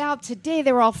drinks, and now today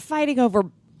they were all fighting over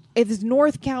if it's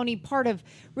North County part of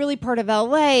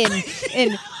LA,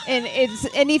 and it's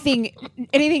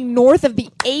anything north of the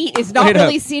 8 is not Wait up.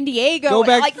 really San Diego. Go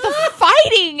back- Like the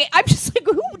fighting. I'm just like,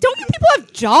 don't you people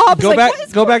have jobs? Go Like, back. what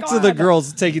is Go back going to the on?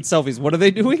 girls taking selfies. What are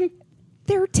they doing?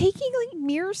 They're taking like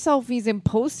mirror selfies and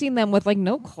posting them with like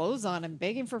no clothes on and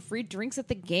begging for free drinks at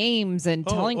the games and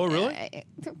telling. oh, really?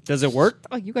 Does it work?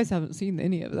 Oh, you guys haven't seen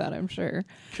any of that, I'm sure.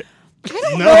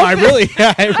 No, I really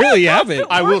haven't.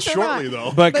 I will Works or shortly, not.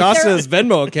 though. But But Costa's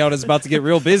Venmo account is about to get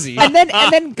real busy. And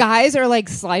then guys are like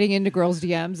sliding into girls'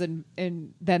 DMs and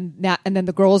then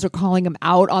the girls are calling them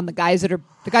out on the guys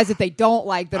that they don't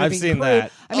like. That are I've being seen crude.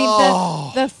 that. I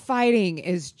mean, the fighting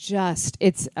is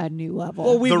it's a new level.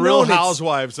 Well, we've The Real known it's-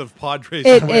 Housewives of Padres.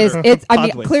 It Twitter. is. It's. I mean,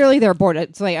 Padres. clearly they're bored.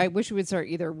 It's like I wish we would start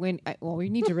either win. Well, we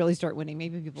need to really start winning.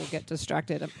 Maybe people get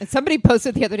distracted. And somebody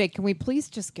posted the other day, "Can we please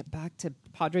just get back to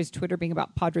Padres Twitter being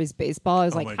about Padres baseball?" I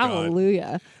was like, my God.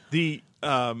 "Hallelujah!" The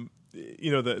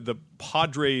the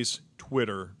Padres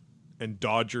Twitter and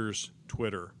Dodgers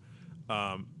Twitter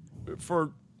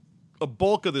for a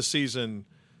bulk of the season,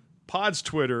 Pod's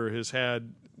Twitter has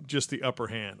had just the upper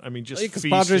hand. I mean, just Because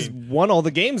feasting. Padres won all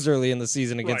the games early in the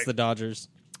season against Right. the Dodgers.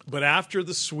 But after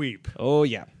the sweep, Oh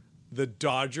yeah. the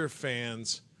Dodger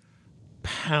fans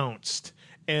pounced,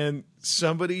 and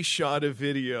somebody shot a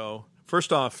video.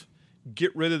 First off,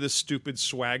 get rid of this stupid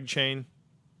swag chain.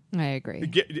 I agree.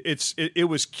 It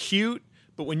was cute,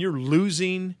 but when you're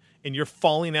losing and you're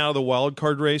falling out of the wild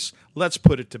card race, let's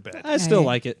put it to bed. I still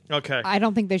like it. Okay. I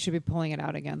don't think they should be pulling it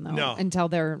out again though. No. Until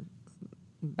they're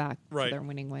back Right. to their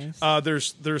winning ways.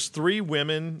 There's 3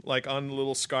 women like on the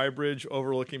little sky bridge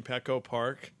overlooking Petco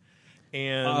Park,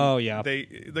 and Oh, yeah. they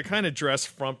kind of dress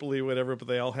frumpily, whatever, but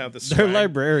they all have the They're swag. Oh,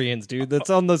 librarians, dude. That's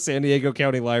on the San Diego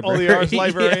County All Library. the arts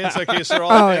librarians, okay, so they're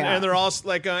all Oh, and, yeah. and they're all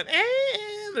like going,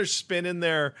 they're spinning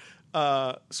their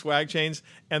swag chains,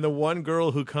 and the one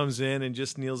girl who comes in and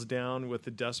just kneels down with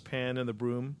the dustpan and the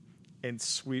broom and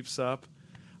sweeps up,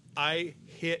 I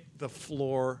hit the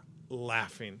floor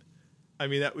laughing. I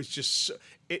mean, that was just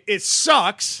it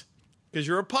sucks because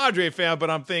you're a Padre fan, but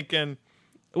I'm thinking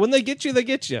When they get you, they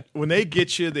get you. when they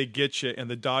get you, and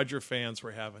the Dodger fans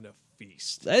were having a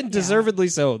feast. And deservedly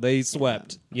so. They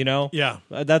swept, you know? Yeah.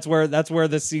 That's where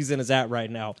this season is at right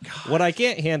now. What I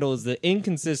can't handle is the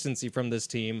inconsistency from this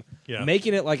team. Yeah.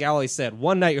 Making it, like Ali said,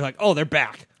 one night you're like, oh, they're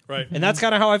back. Right. And that's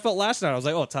kind of how I felt last night. I was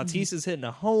like, oh, Tatis is hitting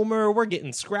a homer. We're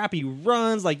getting scrappy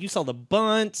runs. Like, you saw the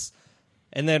bunts.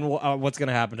 And then what's going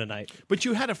to happen tonight? But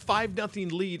you had a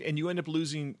 5-0 lead, and you end up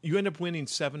losing. You end up winning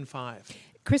 7-5.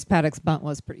 Chris Paddock's bunt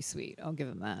was pretty sweet. I'll give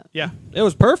him that. Yeah, It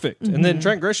was perfect. And then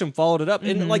Trent Grisham followed it up.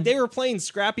 And, like, they were playing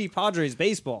scrappy Padres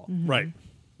baseball. right.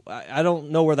 I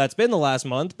don't know where that's been the last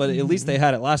month, but at least they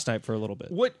had it last night for a little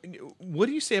bit. What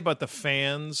do you say about the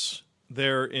fans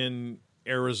there in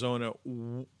Arizona?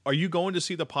 Are you going to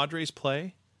see the Padres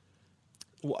play?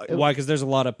 Why? Because there's a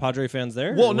lot of Padre fans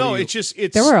there? Well, Or no, what do you- it's just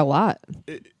it's There were a lot.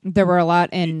 There were a lot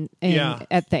in Yeah.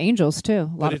 at the Angels too.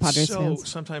 A lot but of Padres it's fans.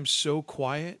 sometimes so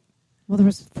quiet. Well, there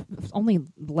was only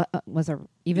was there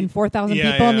even 4,000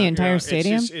 people in the entire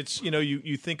stadium. It's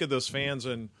you think of those fans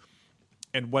and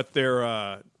what they're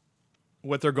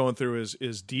going through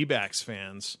is D-backs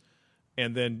fans,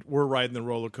 and then we're riding the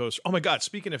roller coaster. Oh my God!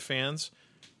 Speaking of fans,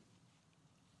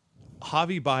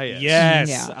 Javi Baez. Yes.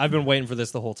 Yeah. I've been waiting for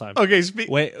this the whole time. Okay.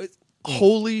 Wait.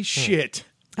 Holy shit!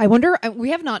 I wonder.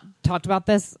 We have not talked about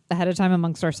this ahead of time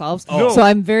amongst ourselves, No. so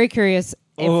I'm very curious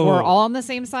if Oh. we're all on the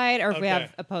same side or if we Okay.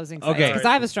 have opposing sides. Okay. Because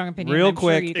I have a strong opinion. Real I'm sure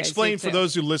quick, you guys Explain do for too.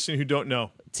 those who listen who don't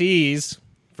know. Tease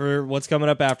for what's coming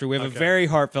up after. We have Okay. a very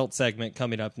heartfelt segment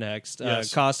coming up next.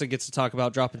 Yes. Costa gets to talk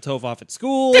about dropping Tove off at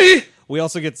school. We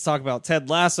also get to talk about Ted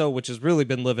Lasso, which has really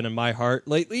been living in my heart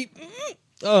lately.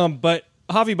 But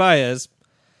Javi Baez,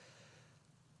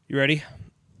 you ready?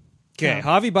 Okay, Yeah.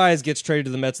 Javi Baez gets traded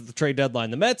to the Mets at the trade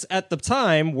deadline. The Mets at the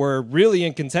time were really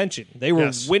in contention. They were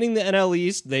Yes. winning the NL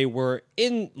East. They were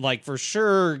in, like, for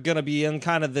sure going to be in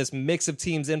kind of this mix of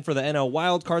teams in for the NL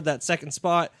wild card, that second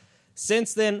spot.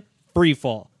 Since then, free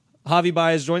fall. Javi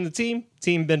Baez joined the team.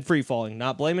 Team been free falling.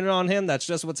 Not blaming it on him. That's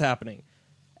just what's happening.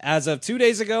 As of 2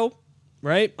 days ago,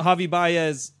 right, Javi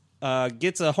Baez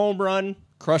gets a home run,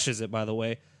 crushes it, by the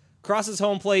way, crosses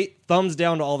home plate, thumbs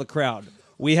down to all the crowd.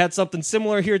 We had something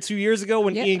similar here 2 years ago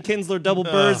when Yeah. Ian Kinsler double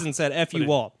burrs and said, F What you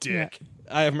a all. dick.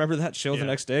 I remember that show the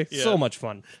next day. Yeah. So much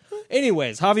fun.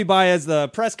 Anyways, Javi Baez, the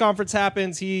press conference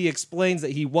happens. He explains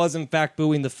that he was, in fact,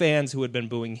 booing the fans who had been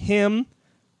booing him.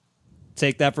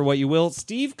 Take that for what you will.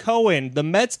 Steve Cohen, the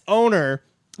Mets owner,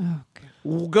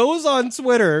 goes on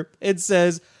Twitter and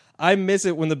says, I miss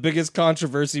it when the biggest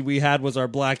controversy we had was our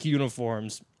black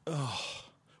uniforms.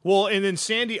 Well, and then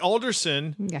Sandy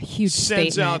Alderson Yeah, huge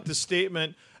sends statement. out the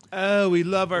statement, oh, we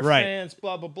love our Right. fans,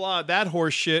 blah, blah, blah. That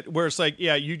horse shit where it's like,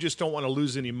 yeah, you just don't want to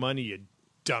lose any money, you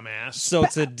dumbass. So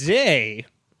today,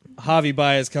 Javi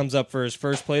Baez comes up for his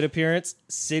first plate appearance.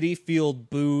 Citi Field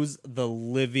boos the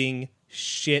living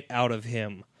shit out of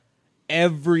him.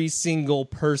 Every single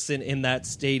person in that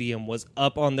stadium was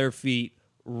up on their feet,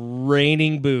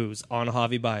 raining boos on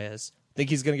Javi Baez.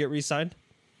 Think he's going to get re-signed?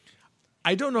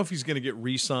 I don't know if he's going to get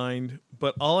re-signed,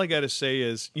 but all I got to say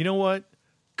is, you know what?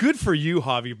 Good for you,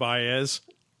 Javi Baez.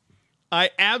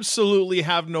 I absolutely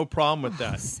have no problem with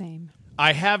that. Same.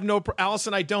 I have no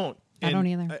Allison, I don't. I don't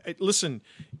either. Listen,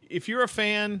 if you're a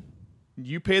fan,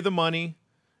 you pay the money,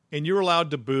 and you're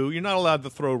allowed to boo. You're not allowed to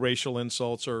throw racial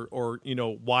insults or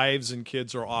wives and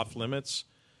kids are off limits.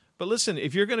 But listen,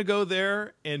 if you're going to go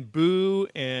there and boo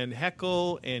and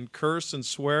heckle and curse and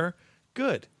swear,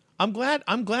 good. I'm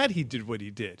glad he did what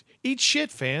he did. Eat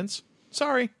shit, fans.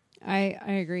 Sorry. I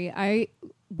agree. I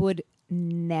would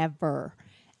never,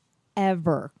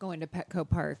 ever go into Petco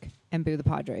Park and boo the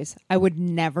Padres. I would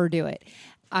never do it.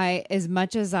 As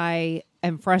much as I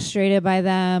am frustrated by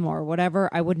them or whatever,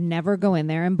 I would never go in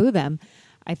there and boo them.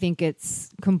 I think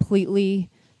it's completely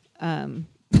bye.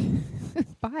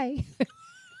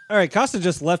 All right, Costa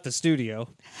just left the studio.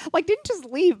 Like, didn't just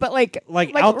leave, but like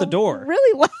out the door.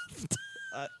 Really left.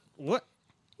 What?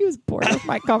 He was bored with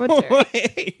my commentary.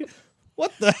 Wait,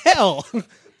 what the hell?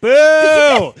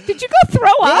 Boo! Did you go throw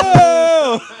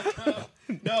up? Boo!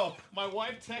 No, my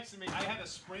wife texted me. I had a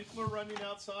sprinkler running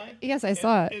outside. Yes, I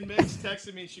saw it. And Meg's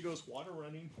texted me. She goes, water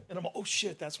running. And I'm like, oh,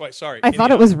 shit, that's why. Sorry. I thought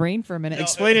it was rain for a minute.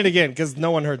 Explain it again, because no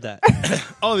one heard that.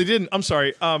 Oh, they didn't. I'm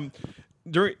sorry.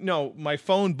 My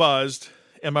phone buzzed,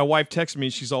 and my wife texted me.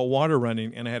 She's all water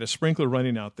running, and I had a sprinkler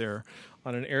running out there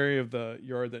on an area of the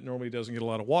yard that normally doesn't get a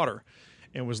lot of water,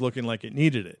 and was looking like it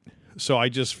needed it. So I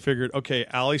just figured, okay,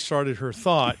 Allie started her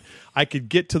thought. I could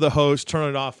get to the hose, turn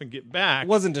it off, and get back. It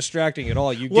wasn't distracting at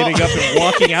all. You getting up and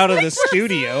walking out of the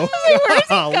studio.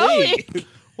 Golly.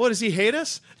 What, does he hate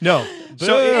us? No.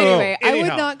 So Anyway, I anyhow.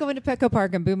 would not go into Petco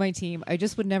Park and boo my team. I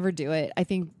just would never do it. I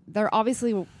think they're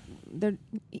obviously, you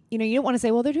don't want to say,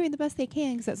 well, they're doing the best they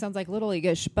can because that sounds like Little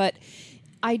League-ish, but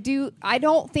I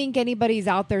don't think anybody's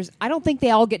out there. I don't think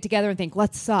they all get together and think,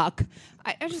 let's suck.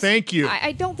 I just, Thank you.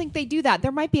 I don't think they do that.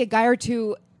 There might be a guy or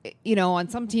two, on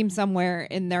some team somewhere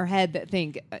in their head that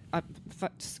think,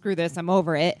 screw this, I'm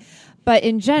over it. But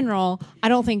in general, I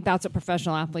don't think that's what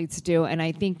professional athletes do. And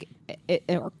I think,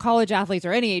 or college athletes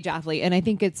or any age athlete, and I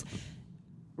think it's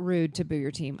rude to boo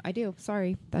your team. I do.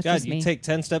 Sorry. That's God, just me. you take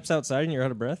 10 steps outside and you're out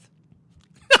of breath?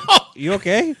 No! You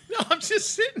okay? No, I'm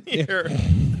just sitting here.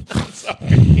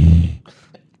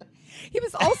 He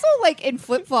was also like in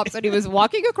flip flops and he was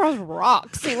walking across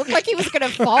rocks. He looked like he was going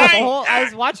to fall. I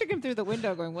was watching him through the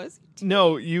window, going, "What is he doing?"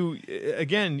 No,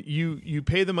 you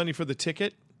pay the money for the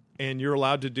ticket, and you're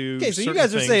allowed to do. Okay, so you certain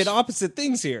guys are things. saying opposite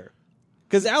things here.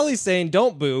 Because Allie's saying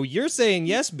don't boo. You're saying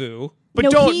yes, boo. but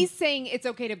no, don't. he's saying it's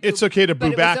okay to boo. It's okay to boo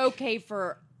but back. It was okay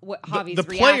for what Javi's the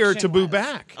player reaction to boo was.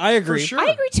 back. I agree. For sure. I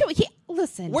agree too.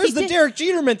 Listen. Where's he the did- Derek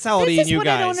Jeter mentality This in is you what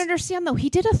guys? I don't understand, though. He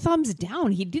did a thumbs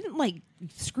down. He didn't like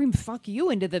scream "fuck you"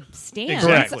 into the stands.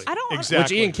 Exactly. I don't.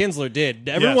 Exactly. Which Ian Kinsler did.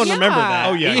 Everyone Yes. remember Yeah. that.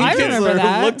 Oh, yeah, Ian I remember Kinsler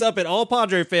that. looked up at all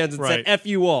Padre fans and Right. said F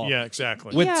you all. Yeah,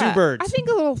 exactly. With two birds. I think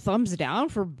a little thumbs down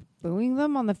for booing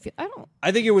them on the field.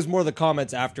 I think it was more the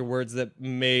comments afterwards that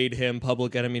made him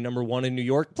public enemy number one in New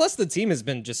York. Plus, the team has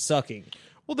been just sucking.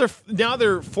 Well,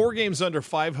 they're 4 games under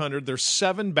 500. They're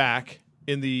 7 back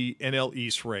in the NL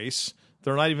East race.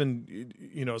 They're not even,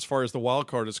 as far as the wild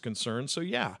card is concerned. So,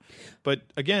 yeah. But,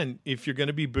 again, if you're going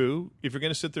to be boo, if you're going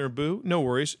to sit there and boo, no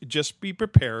worries. Just be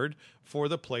prepared for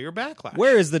the player backlash.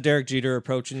 Where is the Derek Jeter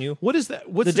approach in you? What is that?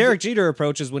 What's The Derek Jeter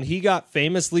approach is when he got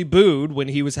famously booed when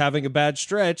he was having a bad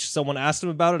stretch. Someone asked him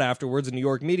about it afterwards, a New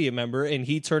York media member, and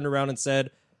he turned around and said,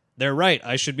 "They're right.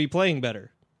 I should be playing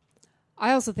better."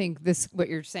 I also think what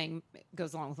you're saying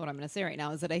goes along with what I'm going to say right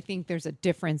now is that I think there's a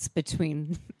difference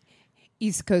between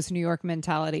East Coast New York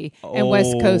mentality and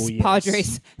West Coast yes.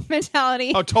 Padres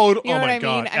mentality. Oh, total! You know Oh what my I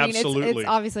God! mean? I mean, Absolutely. it's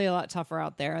obviously a lot tougher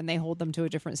out there, and they hold them to a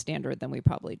different standard than we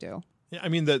probably do. Yeah, I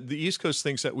mean, the East Coast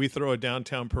thinks that we throw a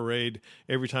downtown parade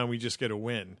every time we just get a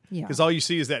win. Yeah. Because all you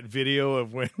see is that video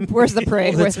of when. Where's the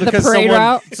parade? Where's the Because parade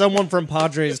route? someone from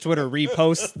Padres Twitter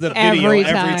reposts the Every video every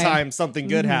time. time something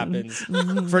good happens.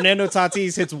 Fernando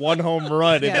Tatis hits one home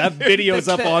run, and that video's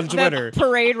up on Twitter. The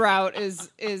parade route is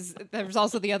there's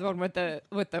also the other one with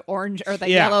the orange or the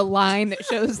Yeah. yellow line that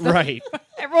shows the Right.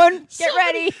 Everyone get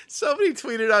ready. Somebody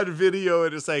tweeted out a video,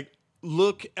 and it's like,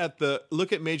 look at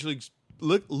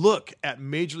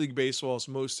Major League Baseball's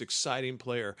most exciting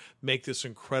player make this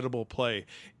incredible play.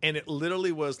 And it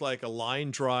literally was like a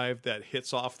line drive that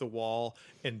hits off the wall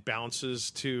and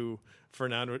bounces to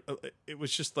Fernando. It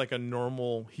was just like a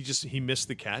normal, he missed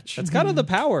the catch. That's kind of the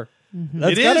power.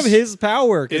 That's It kind is. of his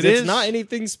power, because It it's is. not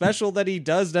anything special that he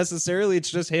does necessarily.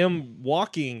 It's just him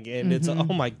walking, and it's, oh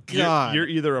my God. You're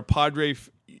either a Padre,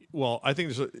 I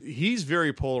think he's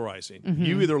very polarizing.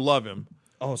 You either love him,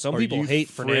 Oh, some or people you hate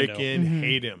Fernando. freaking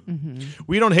hate him.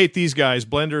 We don't hate these guys.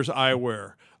 Blenders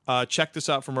Eyewear. Check this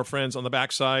out from our friends on the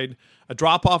backside. A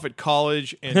drop off at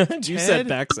college, and You said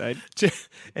backside.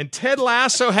 And Ted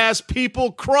Lasso has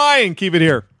people crying. Keep it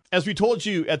here. As we told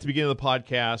you at the beginning of the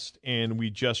podcast, and we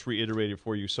just reiterated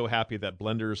for you, so happy that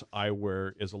Blenders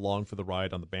Eyewear is along for the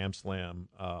ride on the Bam Slam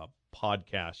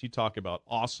podcast. You talk about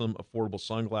awesome, affordable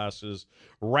sunglasses,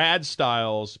 rad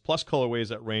styles, plus colorways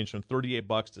that range from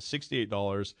 $38 to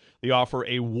 $68. They offer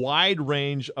a wide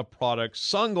range of products: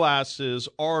 sunglasses,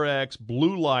 RX,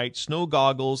 blue light, snow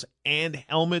goggles, and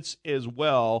helmets as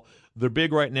well. They're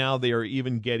big right now. They are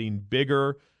even getting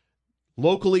bigger.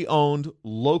 Locally owned,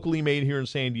 locally made here in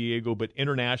San Diego, but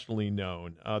internationally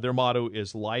known. Their motto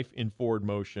is life in forward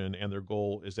motion, and their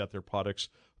goal is that their products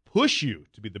push you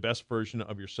to be the best version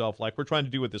of yourself, like we're trying to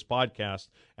do with this podcast,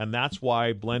 and that's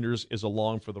why Blenders is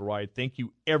along for the ride. Thank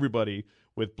you, everybody,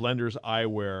 with Blenders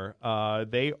Eyewear.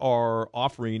 They are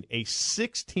offering a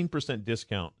 16%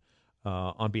 discount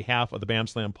on behalf of the Bam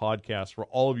Slam podcast for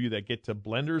all of you that get to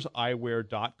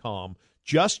blenderseyewear.com.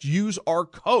 Just use our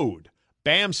code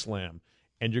BAMSLAM,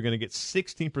 and you're going to get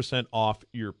 16% off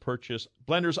your purchase.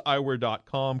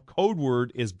 Blenderseyewear.com. Code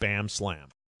word is BAMSLAM.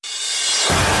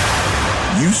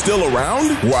 You still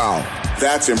around? Wow,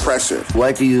 that's impressive.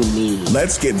 What do you mean?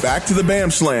 Let's get back to the Bam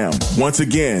Slam. Once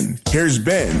again, here's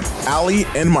Ben, Ali,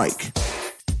 and Mike.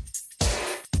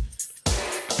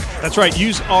 That's right.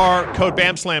 Use our code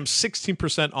BAMSLAM,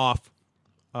 16% off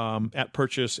at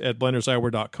purchase at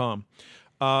blenderseyewear.com.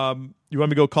 You want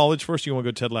me to go college first, or you want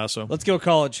to go Ted Lasso? Let's go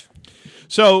college.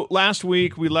 So last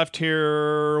week, we left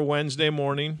here Wednesday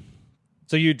morning.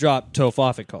 So you dropped Toph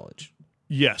off at college.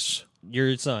 Yes.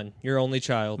 Your son, your only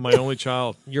child, My only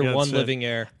child. your Yeah, one that's it. living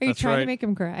heir. Are you That's trying right. to make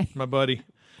him cry? My buddy.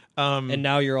 And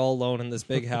now you're all alone in this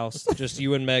big house. Just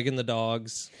you and Meg and the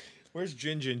dogs. Where's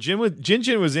Jinjin?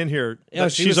 Jinjin was in here. Yeah,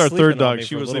 she She's was our sleeping third on dog. me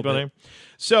She for a was little sleeping on bit. him.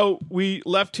 So we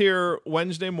left here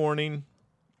Wednesday morning,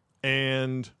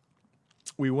 and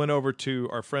we went over to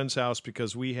our friend's house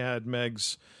because we had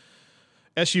Meg's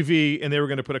SUV, and they were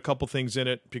going to put a couple things in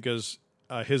it because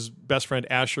his best friend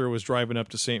Asher was driving up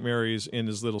to St. Mary's in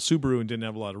his little Subaru and didn't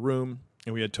have a lot of room.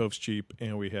 And we had Toph's Jeep,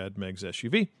 and we had Meg's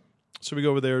SUV. So we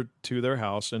go over there to their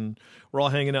house, and we're all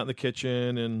hanging out in the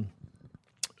kitchen, and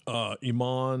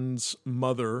Iman's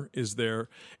mother is there,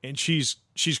 and she's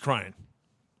crying.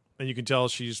 And you can tell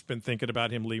she's been thinking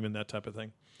about him leaving, that type of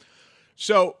thing.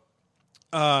 So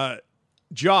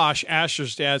Josh,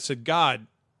 Asher's dad, said, God,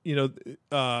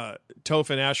 Toph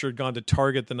and Asher had gone to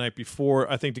Target the night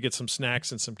before, I think, to get some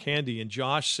snacks and some candy. And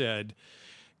Josh said,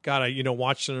 God,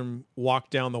 watching them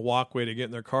walk down the walkway to get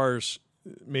in their cars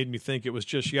made me think it was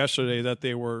just yesterday that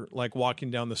they were like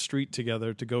walking down the street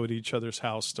together to go to each other's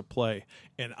house to play.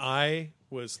 And I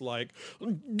was like,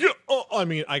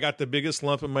 I got the biggest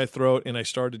lump in my throat, and I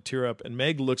started to tear up. And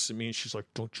Meg looks at me and she's like,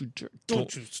 don't you do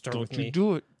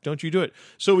it. Don't you do it.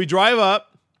 So we drive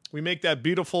up. We make that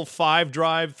beautiful 5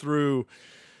 drive through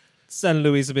San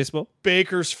Luis Obispo.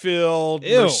 Bakersfield,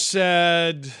 Ew.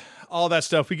 Merced, all that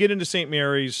stuff. We get into St.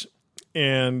 Mary's,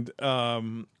 and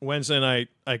Wednesday night,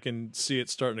 I can see it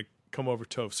starting to come over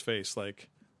Toph's face, like,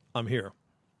 I'm here.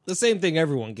 The same thing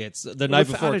everyone gets the night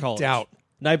Without before a college. doubt.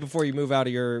 Night before you move out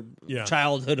of your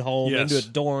childhood home Yes. into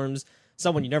dorms.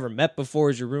 Someone you never met before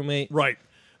is your roommate. Right.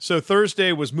 So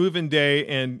Thursday was move-in day,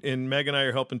 and Meg and I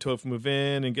are helping Toph move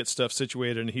in and get stuff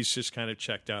situated, and he's just kind of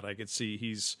checked out. I could see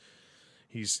he's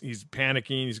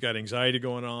panicking. He's got anxiety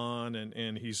going on,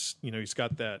 and he's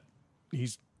got that.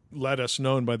 He's let us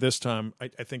know by this time, I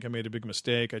think I made a big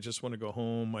mistake. I just want to go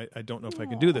home. I don't know if I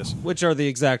can do this. Which are the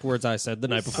exact words I said the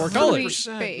night before college.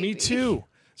 100%. Me too.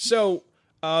 So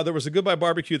there was a goodbye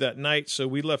barbecue that night, so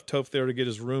we left Toph there to get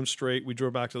his room straight. We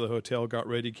drove back to the hotel, got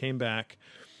ready, came back.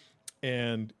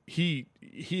 and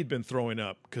he'd been throwing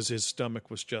up because his stomach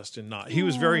was just in knot. He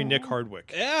was very Nick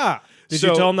Hardwick. Yeah. Did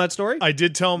So, you tell him that story? I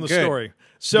did tell him the Good. story.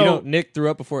 So you know, Nick threw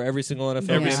up before every single NFL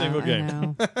Every game. single game. I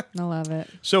know. I love it.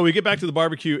 So we get back to the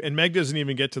barbecue, and Meg doesn't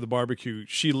even get to the barbecue.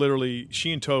 She and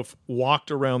Toph walked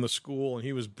around the school, and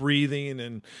he was breathing,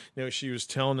 and she was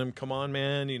telling him, "Come on,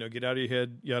 man, get out of your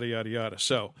head, yada yada yada."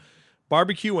 So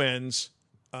barbecue ends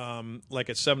like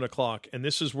at 7:00, and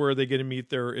this is where they get to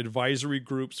meet their advisory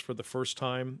groups for the first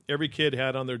time. Every kid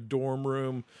had on their dorm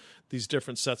room these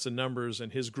different sets of numbers,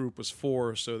 and his group was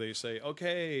 4. So they say,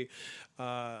 okay,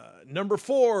 number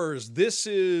 4s, this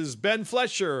is Ben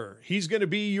Fletcher. He's going to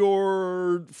be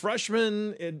your freshman,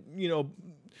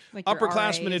 Like your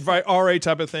upperclassman RA. RA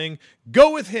type of thing.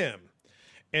 Go with him.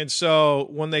 And so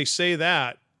when they say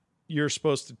that, you're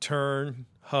supposed to turn,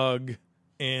 hug,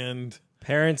 and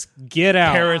Parents, get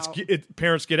out.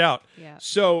 parents get out. Yeah.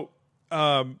 So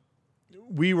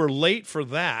we were late for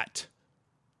that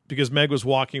because Meg was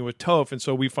walking with Toph, and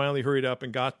so we finally hurried up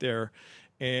and got there.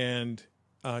 And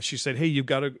she said, "Hey, you've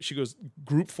got to." She goes,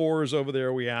 "Group 4 is over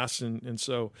there." We asked, and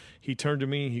so he turned to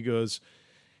me. He goes,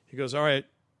 "All right,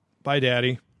 bye,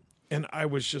 Daddy." And I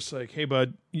was just like, "Hey,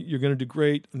 bud, you're going to do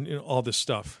great," and all this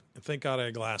stuff. And thank God I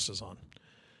had glasses on.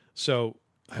 So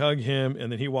I hug him,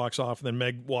 and then he walks off, and then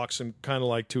Meg walks him kind of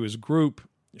like to his group.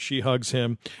 She hugs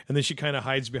him, and then she kind of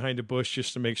hides behind a bush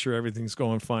just to make sure everything's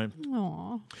going fine.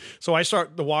 Aw. So I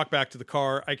start the walk back to the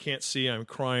car. I can't see. I'm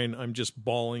crying. I'm just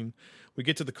bawling. We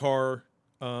get to the car.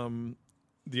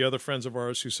 The other friends of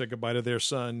ours who said goodbye to their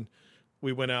son,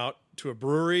 we went out to a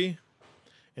brewery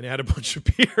and had a bunch of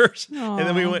beers. And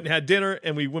then we went and had dinner,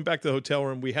 and we went back to the hotel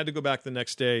room. We had to go back the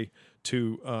next day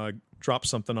to drop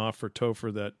something off for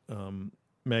Topher that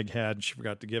Meg had, and she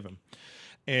forgot to give him.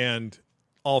 And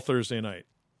all Thursday night,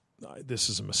 this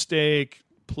is a mistake.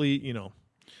 Please,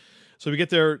 So we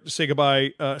get there, say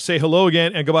goodbye, say hello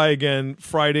again, and goodbye again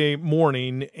Friday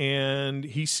morning. And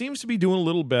he seems to be doing a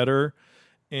little better.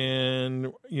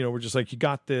 And, we're just like, you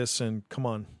got this, and come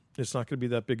on. It's not going to be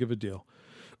that big of a deal.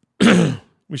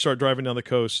 We start driving down the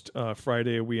coast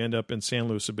Friday. We end up in San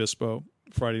Luis Obispo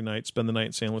Friday night, spend the night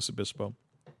in San Luis Obispo.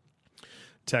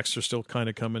 Texts are still kind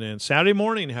of coming in. Saturday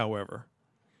morning, however,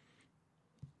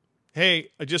 hey,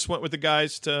 I just went with the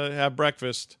guys to have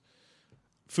breakfast.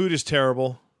 Food is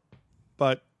terrible,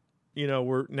 but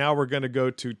we're going to go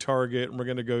to Target, and we're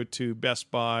going to go to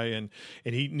Best Buy, and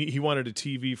he wanted a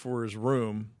TV for his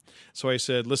room. So I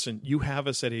said, "Listen, you have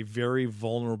us at a very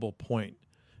vulnerable point.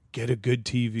 Get a good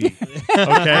TV."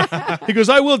 Okay? He goes,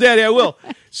 "I will, Daddy, I will."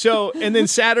 So, and then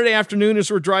Saturday afternoon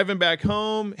as we're driving back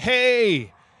home,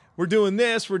 hey, we're doing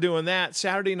this, we're doing that.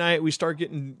 Saturday night, we start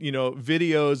getting,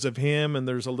 videos of him, and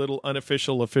there's a little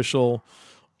unofficial, official,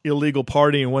 illegal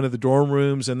party in one of the dorm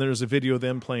rooms, and there's a video of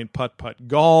them playing putt-putt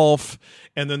golf,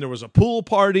 and then there was a pool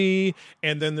party,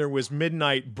 and then there was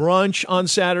midnight brunch on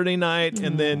Saturday night,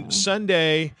 and then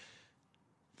Sunday,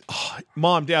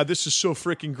 Mom, Dad, this is so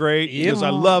freaking great. He goes, "I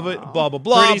love it, blah, blah,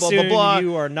 blah, Pretty blah, soon, blah, blah."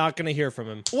 you are not going to hear from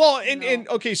him. Well, and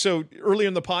okay, so earlier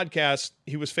in the podcast,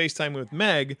 he was FaceTiming with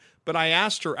Meg, but I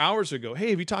asked her hours ago, "Hey,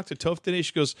 have you talked to Toph today?"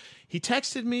 She goes, "He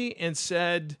texted me and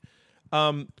said,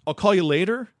 I'll call you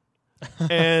later."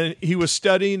 And he was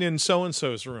studying in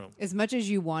so-and-so's room. As much as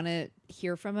you want to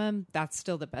hear from him, that's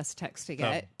still the best text to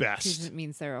get. best. 'Cause it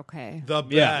means they're okay. The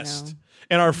Yeah. best.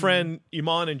 And our friend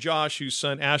Iman and Josh, whose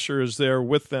son Asher is there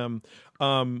with them,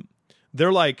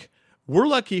 they're like, "We're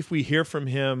lucky if we hear from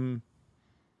him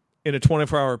in a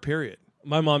 24-hour period."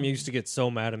 My mom used to get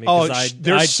so mad at me Oh, because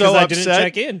they're I so didn't upset.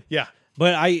 check in. Yeah.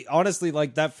 But I honestly,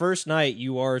 like, that first night,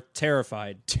 you are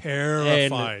terrified.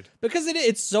 Terrified. And because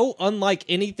it's so unlike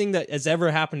anything that has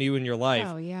ever happened to you in your life.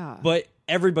 Oh, yeah. But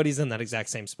everybody's in that exact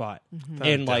same spot.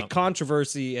 And, like, doubt.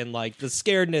 controversy and, like, the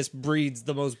scaredness breeds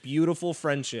the most beautiful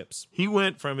friendships. He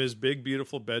went from his big,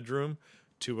 beautiful bedroom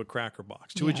to a cracker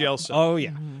box, to a jail cell. Oh,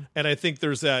 yeah. And I think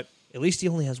there's that. At least he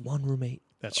only has one roommate.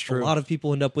 That's A true. lot of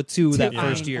people end up with two that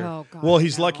first year. Oh, God, Well,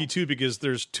 he's no. lucky, too, because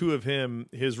there's 2 of him.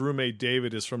 His roommate,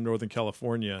 David, is from Northern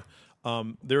California.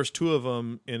 There's 2 of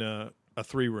them in a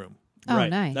 3-room. Oh, right.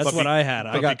 nice. That's But what be- I had.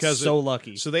 I but got because so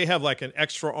lucky. So they have like an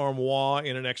extra armoire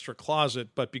and an extra closet,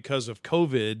 but because of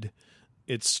COVID,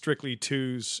 it's strictly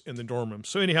 2s in the dorm room.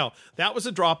 So anyhow, that was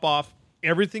a drop off.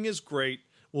 Everything is great.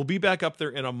 We'll be back up there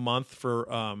in a month for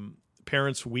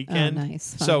Parents Weekend. Oh,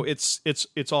 nice. So Fun.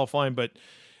 it's all fine, but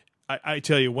I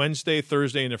tell you, Wednesday,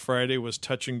 Thursday, and a Friday was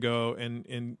touch and go,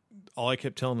 and all I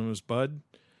kept telling him was, "Bud,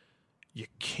 you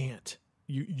can't.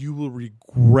 You will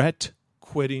regret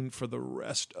quitting for the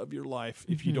rest of your life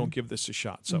if you don't give this a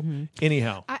shot." So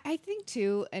anyhow, I think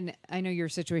too, and I know your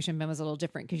situation, Ben, was a little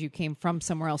different because you came from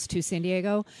somewhere else to San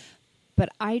Diego, But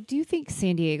I do think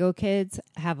San Diego kids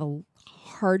have a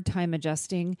hard time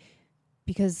adjusting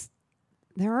because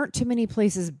there aren't too many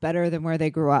places better than where they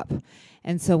grew up.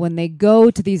 And so when they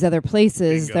go to these other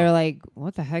places, Bingo. they're like,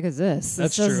 what the heck is this?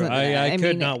 That's This true. doesn't- I could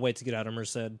mean, not wait to get out of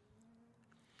Merced.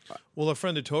 Well, a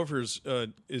friend of Topher's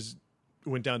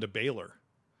went down to Baylor.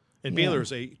 And Baylor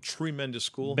is a tremendous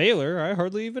school. Baylor, I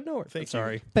hardly even know her. Thank you.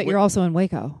 Sorry. But you're also in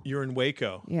Waco. You're in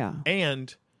Waco. Yeah.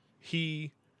 And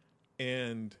he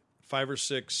and 5 or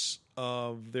 6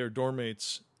 of their dorm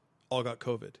mates all got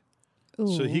COVID.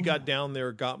 So he got down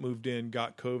there, got moved in,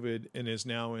 got COVID, and is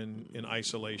now in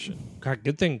isolation. God,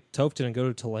 good thing Toph didn't go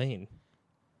to Tulane.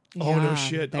 Oh, no Yeah,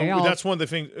 shit. they all- That's one of the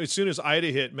things. As soon as Ida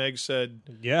hit, Meg said,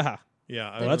 Yeah.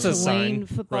 yeah. The that's a Tulane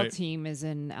sign. football Right. team is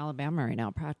in Alabama right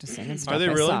now practicing and stuff. Are they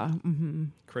I really? saw. Mm-hmm.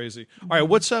 Crazy. All right,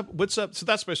 what's up? So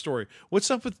that's my story.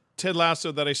 What's up with Ted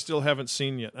Lasso that I still haven't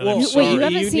seen yet? And Well, I'm Wait, sorry. you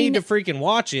haven't need seen- to freaking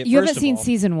watch it. You first haven't of seen all.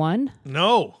 season 1?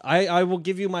 No. I will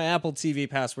give you my Apple TV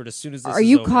password as soon as this Are is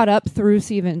you over. caught up through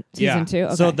season 2?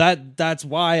 Okay. So that's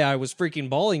why I was freaking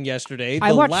bawling yesterday. I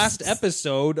The watched- last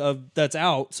episode that's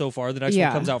out so far, the next Yeah.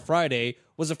 one comes out Friday,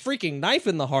 was a freaking knife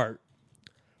in the heart.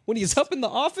 When he's up in the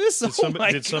office,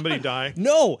 Did somebody die?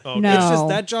 No, Okay. No.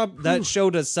 It's just that show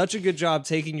does such a good job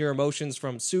taking your emotions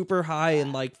from super high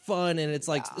and like fun, and it's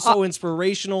like so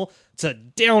inspirational to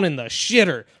down in the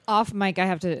shitter. Off mic,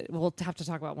 we'll have to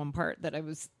talk about one part that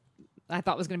I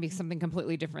thought was going to be something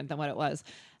completely different than what it was.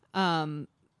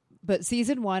 But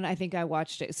season 1, I think I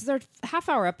watched it. So they're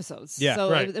half-hour episodes. Yeah,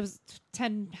 so right. it was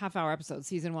 10 half-hour episodes.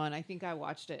 Season 1, I think I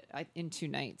watched it in 2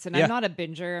 nights. And Yeah. I'm not a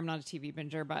binger. I'm not a TV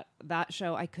binger. But that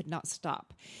show, I could not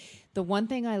stop. The one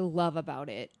thing I love about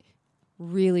it,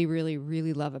 really, really,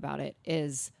 really love about it,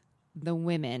 is the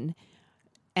women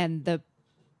and the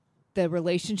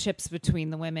relationships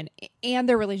between the women and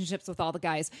their relationships with all the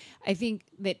guys. I think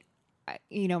that,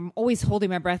 I'm always holding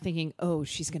my breath thinking, oh,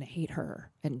 she's going to hate her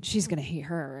and she's going to hate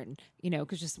her. And,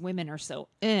 because just women are so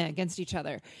against each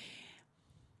other.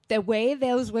 The way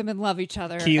those women love each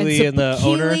other. Keely and the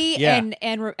owner? Keely Yeah.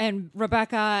 and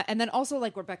Rebecca. And then also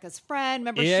like Rebecca's friend.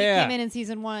 Remember Yeah. she came in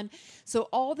season 1. So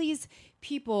all these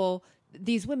people,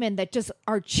 these women that just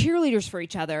are cheerleaders for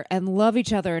each other and love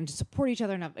each other and support each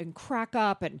other and crack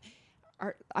up. And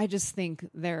I just think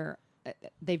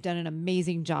they've done an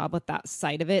amazing job with that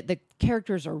side of it. The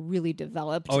characters are really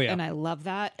developed, and I love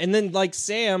that. And then like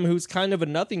Sam, who's kind of a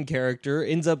nothing character,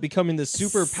 ends up becoming this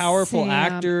super powerful Sam.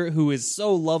 actor who is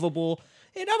so lovable.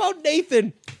 And how about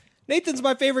Nathan? Nathan's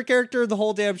my favorite character of the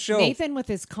whole damn show. Nathan with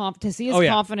his to see his Oh,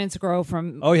 yeah. confidence grow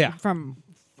from from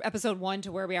episode 1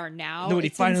 to where we are now. And when he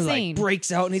it's finally insane. like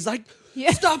breaks out and he's like, Yeah.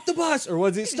 "Stop the bus!" Or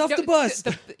was it "Stop the bus"?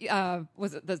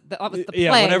 Was it the play? Yeah,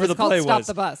 whatever It was the called play Stop was.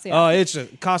 the Bus. Oh, Yeah. it's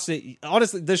just costed.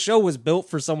 Honestly, the show was built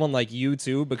for someone like you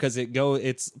too, because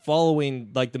it's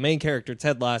following like the main character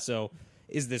Ted Lasso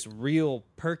is this real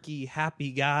perky,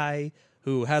 happy guy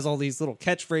who has all these little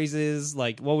catchphrases.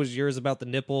 Like, what was yours about the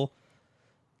nipple?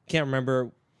 Can't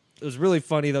remember. It was really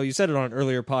funny though. You said it on an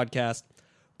earlier podcast.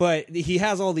 But he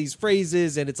has all these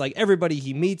phrases, and it's like everybody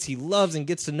he meets, he loves and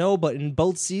gets to know. But in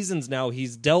both seasons now,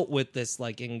 he's dealt with this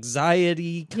like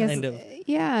anxiety kind of.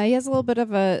 Yeah, he has a little bit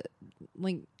of a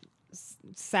like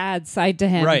sad side to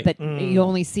him Right. that you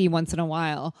only see once in a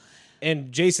while.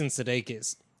 And Jason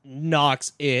Sudeikis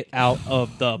knocks it out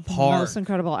of the park. Most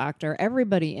incredible actor.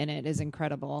 Everybody in it is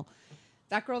incredible.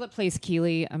 That girl that plays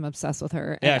Keely, I'm obsessed with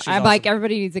her. Yeah, And she's I'm awesome. like,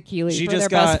 everybody needs a Keely She for just their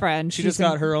got best friend. She She's just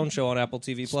got her own show on Apple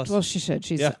TV Plus. Well, she should.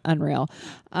 She's Yeah. unreal.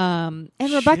 And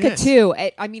Rebecca too.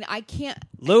 I mean, I can't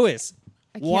Lewis,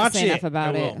 can't watch say it. enough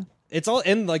about I it. will. It's all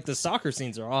and like the soccer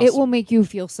scenes are awesome. It will make you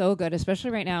feel so good,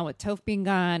 especially right now with Toph being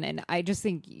gone. And I just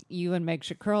think you and Meg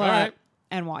should curl All up right.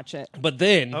 and watch it. But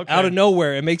then Okay. out of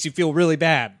nowhere, it makes you feel really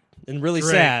bad and really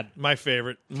Great. sad. My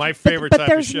favorite But type of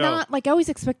there's show. not like I always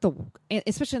expect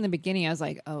especially in the beginning. I was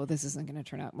like, oh, this isn't going to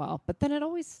turn out well, but then it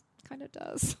always kind of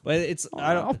does. But it's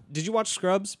I don't. Did you watch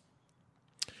Scrubs?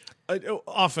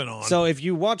 Off and on. So if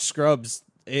you watch Scrubs,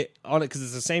 because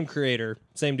it's the same creator,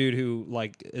 same dude who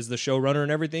like is the showrunner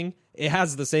and everything. It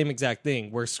has the same exact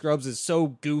thing where Scrubs is so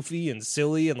goofy and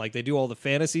silly and like they do all the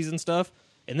fantasies and stuff,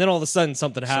 and then all of a sudden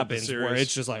something happens where serious.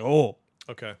 it's just like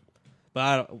okay. But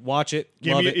I don't, watch it,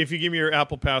 love it. If you give me your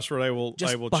Apple password, I will.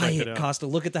 Just I will buy check it, it out. Costa.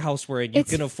 Look at the house we're in. You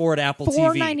It's can afford Apple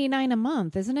TV. $4.99 a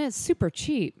month, isn't it? It's super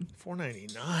cheap.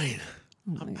 $4.99.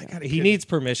 He needs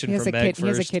permission He has from a Meg kid. He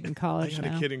has a first. kid in college. I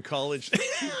had now. a kid in college.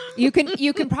 You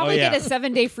can probably yeah. get a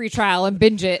 7-day free trial and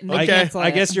binge it. And then cancel I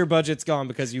it. guess your budget's gone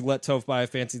because you let Toph buy a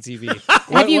fancy TV.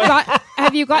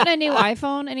 Have you gotten a new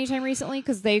iPhone anytime recently?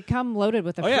 Because they come loaded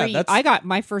with a yeah, free. that's- I got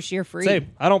my first year free.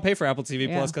 Same. I don't pay for Apple TV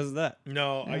Yeah. Plus because of that.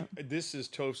 No, this is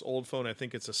Toph's old phone. I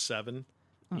think it's a 7.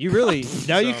 You really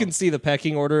now you So- can see the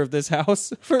pecking order of this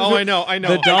house. Oh, I know.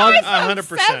 The dog,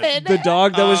 100%. the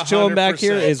dog that was chilling back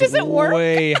here 100%. is Doesn't work.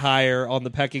 way higher on the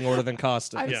pecking order than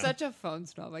Costa. I'm Yeah. such a phone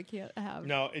snob. I can't have.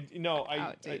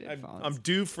 Outdated phones. I'm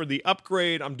due for the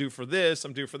upgrade. I'm due for this.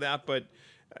 I'm due for that. But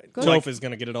Toph is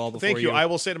going to get it all before thank you. I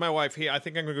will say to my wife, hey, I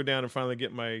think I'm going to go down and finally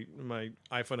get my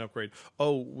iPhone upgrade.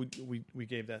 Oh, we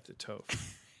gave that to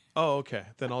Toph. Oh, okay.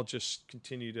 Then I'll just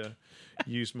continue to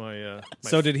use my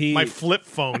So did he- my flip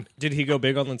phone. Did he go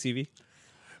big on the TV?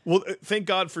 Well, thank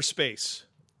God for space.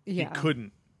 Yeah. He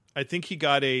couldn't. I think he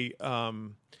got it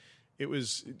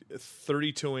was a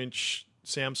 32-inch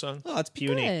Samsung. Oh, that's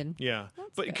puny. Good. Yeah,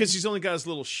 but good. because he's only got his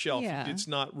little shelf, Yeah. it's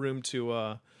not room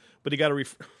to. But he got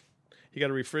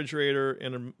a refrigerator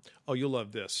and you'll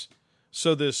love this.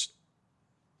 So this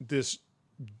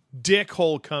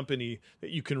dickhole company that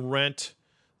you can rent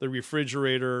the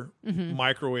refrigerator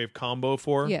microwave combo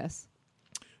for Yes.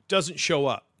 doesn't show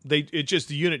up. The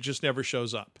unit just never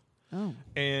shows up. Oh.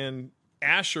 And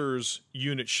Asher's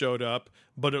unit showed up,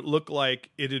 but it looked like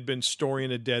it had been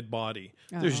storing a dead body.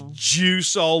 There's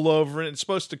juice all over it. It's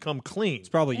supposed to come clean. It's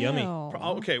probably yummy. Ew.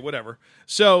 Oh, okay, whatever.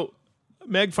 So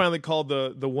Meg finally called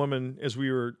the woman as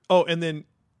we were. Oh, and then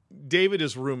David,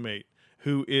 his roommate,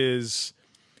 who is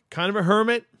kind of a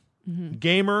hermit,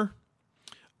 gamer,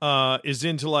 is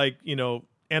into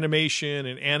animation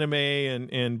and anime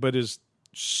and but is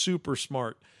super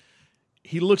smart.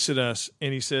 He looks at us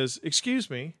and he says, "Excuse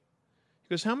me." He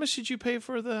goes, "How much did you pay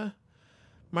for the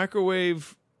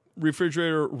microwave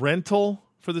refrigerator rental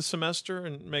for the semester?"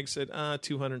 And Meg said,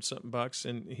 $200 something bucks.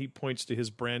 And he points to his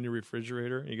brand new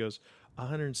refrigerator. And he goes,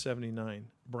 $179,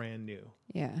 brand new.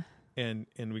 Yeah. And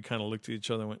we kind of looked at each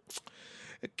other and went,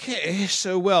 okay,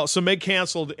 so Meg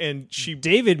canceled and she,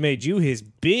 David made you his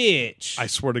bitch. I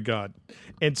swear to God.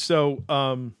 And so,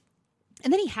 And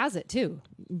then he has it too.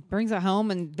 Brings it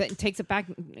home and then takes it back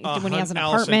when he has an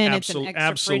Allison, apartment. It's an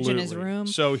extra fridge in his absolutely. room.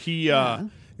 So he,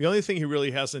 the only thing he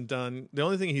really hasn't done, the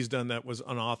only thing he's done that was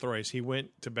unauthorized, he went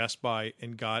to Best Buy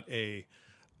and got a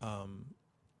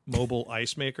mobile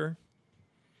ice maker.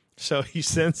 So he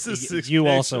sends this. You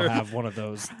also have one of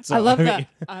those. So, I love mean, that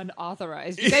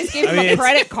unauthorized. You guys gave him mean, a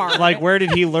credit card. Like, where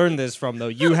did he learn this from, though?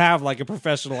 You have like a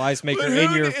professional ice maker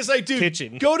in your It's like, dude,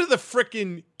 kitchen. go to the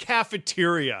frickin'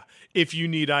 cafeteria if you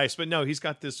need ice. But no, he's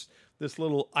got this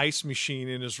little ice machine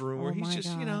in his room where he's my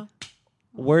just, God.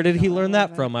 Where did he learn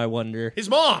that from, I wonder? his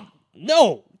mom.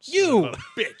 No, you. Son of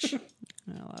a bitch.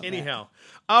 I love Anyhow,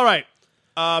 all right.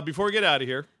 Before we get out of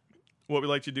here, what we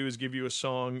like to do is give you a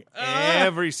song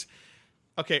every.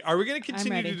 Okay, are we going to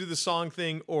continue ready. to do the song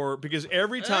thing, or because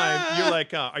every time you're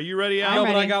like, "Are you ready, Al?" No,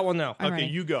 but I ready. got one now. I'm Okay, ready.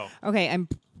 you go. Okay, I'm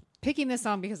picking this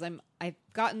song because I've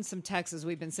gotten some texts as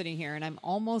we've been sitting here, and I'm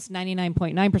almost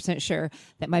 99.9% sure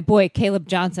that my boy Caleb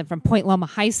Johnson from Point Loma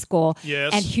High School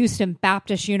Yes. and Houston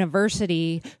Baptist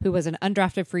University, who was an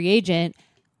undrafted free agent,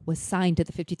 was signed to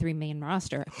the 53-man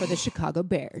roster for the Chicago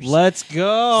Bears. Let's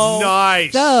go.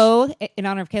 Nice. So, in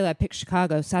honor of Caleb, I picked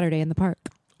Chicago Saturday in the Park.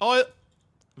 Oh,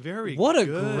 very. What a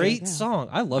good. great song.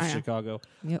 I love I know. Chicago.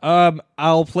 Yep.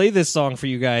 I'll play this song for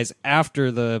you guys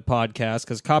after the podcast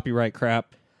because copyright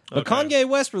crap. But Okay. Kanye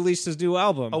West released his new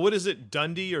album. Oh, what is it?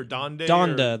 Dundee or Donde?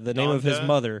 Donda, or the name of his Donda?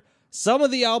 mother. Some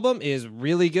of the album is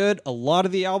really good. A lot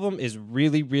of the album is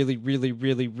really, really, really,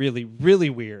 really, really, really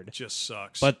weird. Just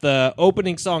sucks. But the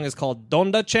opening song is called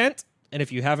Donda Chant. And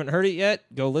if you haven't heard it yet,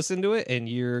 go listen to it and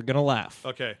you're going to laugh.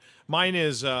 okay, mine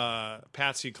is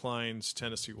Patsy Cline's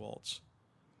Tennessee Waltz.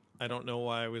 I don't know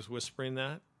why I was whispering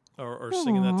that or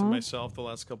singing that to myself the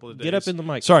last couple of days. Get up in the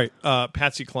mic. Sorry,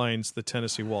 Patsy Cline's The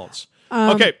Tennessee Waltz.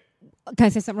 Okay, Can I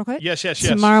say something real quick? yes.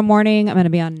 Tomorrow morning, I'm going to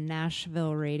be on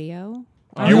Nashville Radio.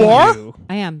 You are?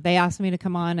 I am. They asked me to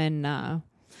come on, and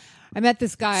I met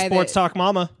this guy. Sports Talk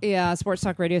Mama. Yeah, Sports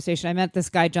Talk radio station. I met this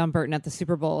guy, John Burton, at the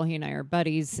Super Bowl. He and I are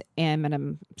buddies, and met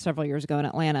him several years ago in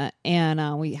Atlanta.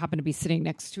 And we happened to be sitting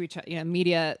next to each other. You know,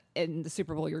 media in the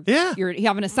Super Bowl. You're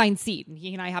having an assigned seat, and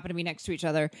he and I happened to be next to each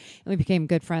other, and we became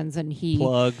good friends. And he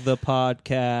Plug the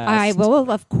podcast. I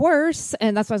will, of course,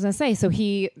 and that's what I was going to say. So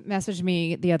he messaged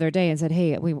me the other day and said,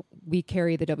 "Hey, we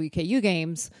carry the WKU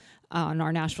games on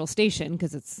our Nashville station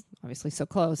because it's obviously so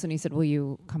close. And he said, will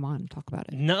you come on and talk about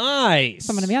it? Nice.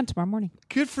 So I'm going to be on tomorrow morning.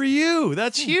 Good for you.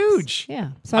 That's huge.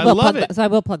 Yeah. So I will love plug it. So I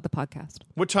will plug the podcast.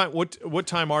 What time? What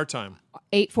time? Our time?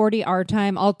 8:40 our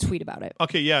time. I'll tweet about it.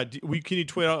 Okay. Yeah. Can you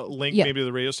tweet out a link Yeah. maybe to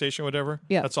the radio station or whatever?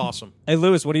 Yeah. That's awesome. Hey,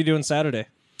 Lewis, what are you doing Saturday?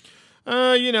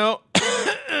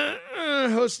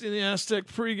 Hosting the Aztec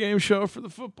pregame show for the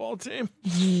football team.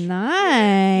 Nice.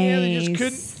 Yeah, they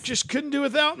just couldn't do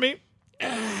without me.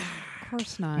 Of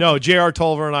course not. No, J.R.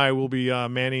 Tolliver and I will be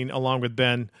manning, along with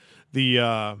Ben,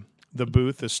 the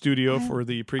booth, the studio for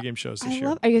the pregame shows this year.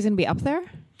 Are you guys going to be up there?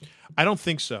 I don't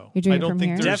think so. You're doing I it don't from think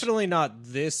here? there's Definitely not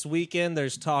this weekend.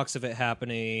 There's talks of it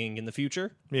happening in the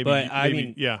future. Maybe- but I maybe,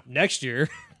 mean, yeah. next year.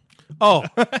 Oh,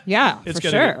 Yeah, It's for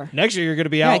gonna be- sure. Next year, you're going to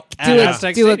be Yeah, out do at a,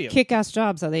 Aztec do a Stadium. kick-ass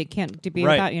job so they can't be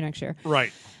Right. without you next year.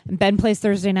 right. And Ben plays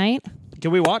Thursday night.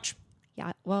 Can we watch?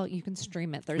 Yeah, well, you can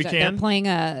stream it Thursday. can? They're playing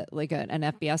an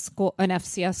FBS school, an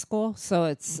FCS school, so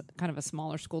it's kind of a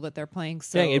smaller school that they're playing.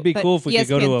 So Dang, it'd be but cool if we could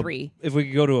go to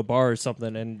ESPN3. a bar or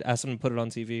something and ask them to put it on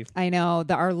TV. I know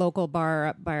our local bar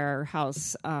up by our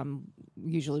house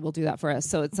usually will do that for us.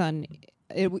 So it's on.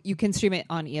 You can stream it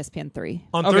on ESPN3.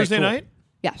 On Okay, Thursday cool. night,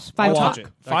 Yes, I'll 5 watch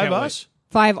o'clock. it. I 5 can't wait. us.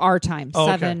 5 our time. Oh,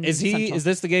 okay. 7. Is he? Central. Is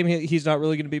this the game he's not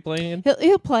really going to be playing in?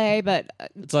 He'll play, but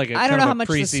It's like a I don't kind know of how a much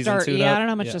to preseason start. tune-up. Yeah, I don't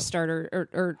know how much Yeah. to start,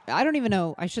 or I don't even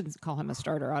know. I shouldn't call him a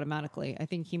starter automatically. I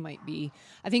think he might be.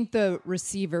 I think the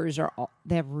receivers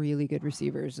they have really good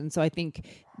receivers, and so I think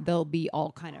they'll be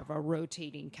all kind of a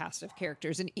rotating cast of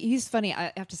characters. And he's funny.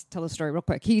 I have to tell a story real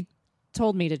quick. He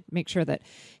told me to make sure that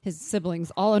his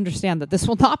siblings all understand that this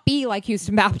will not be like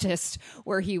Houston Baptist,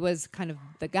 where he was kind of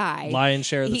the guy. Lion's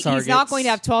share of the He's targets. not going to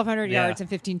have 1,200 Yeah. yards and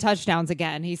 15 touchdowns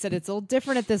again. He said it's a little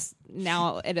different at this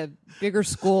now at a bigger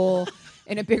school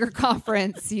in a bigger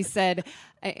conference. He said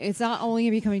it's not only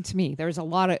going to be coming to me. There's a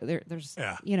lot of there's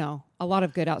Yeah. a lot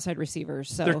of good outside receivers.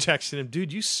 So They're texting him,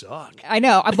 dude, you suck. I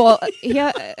know. Well,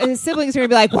 his siblings are going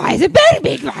to be like, "Why is it Ben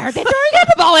being fired? They're throwing him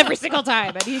the ball every single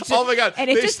time." And he's just, Oh my God! And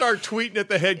They it just, start tweeting at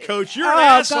the head coach. You're an oh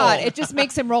asshole. God! It just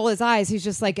makes him roll his eyes. He's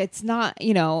just like, it's not,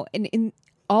 in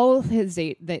all of his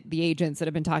the agents that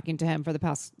have been talking to him for the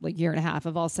past year and a half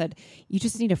have all said, you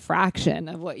just need a fraction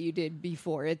of what you did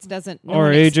before. It doesn't. No Are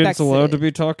one agents expects allowed it. to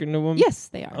be talking to him? Yes,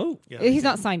 they are. Oh. Yeah. He's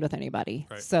not signed with anybody,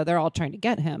 Right. so they're all trying to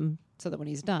get him so that when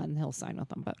he's done, he'll sign with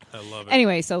them. But I love it.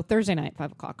 anyway, so Thursday night,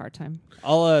 5 o'clock our time.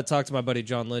 I'll talk to my buddy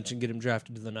John Lynch and get him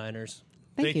drafted to the Niners.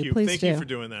 Thank you. Thank Please you do. for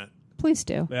doing that. Please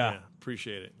do. Yeah.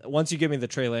 Appreciate it. Once you give me the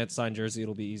Trey Lance signed jersey,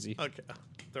 it'll be easy. Okay.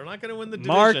 They're not going to win the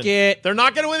division. Mark it. They're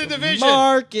not going to win the division.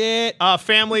 Mark it.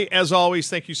 Family, as always,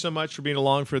 thank you so much for being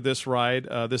along for this ride,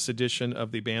 this edition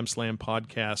of the Bam Slam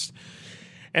podcast.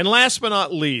 And last but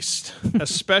not least,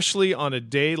 especially on a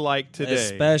day like today,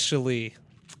 Especially.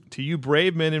 to you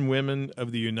brave men and women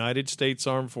of the United States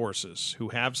Armed Forces who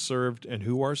have served and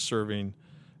who are serving,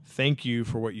 thank you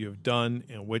for what you have done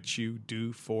and what you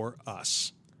do for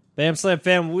us. Bam Slam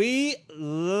fam, we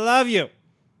love you.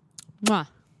 Mwah.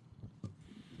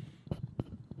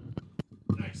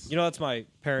 Nice. You know, that's my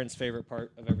parents' favorite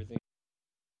part of everything.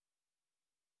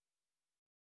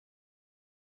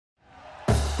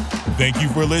 Thank you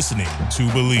for listening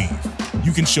to Believe.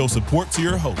 You can show support to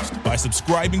your host by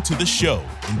subscribing to the show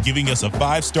and giving us a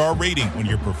 5-star rating on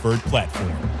your preferred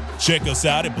platform. Check us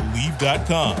out at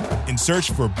Believe.com and search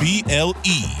for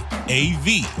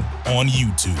BLEAV on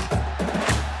YouTube.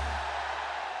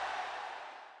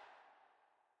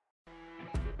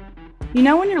 You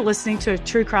know when you're listening to a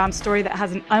true crime story that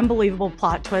has an unbelievable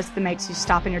plot twist that makes you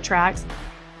stop in your tracks?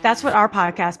 That's what our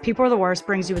podcast, People Are the Worst,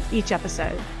 brings you with each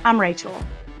episode. I'm Rachel.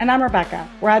 And I'm Rebecca.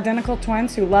 We're identical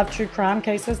twins who love true crime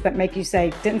cases that make you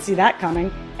say, didn't see that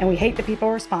coming, and we hate the people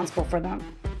responsible for them.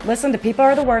 Listen to People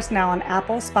Are the Worst now on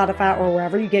Apple, Spotify, or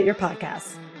wherever you get your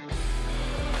podcasts.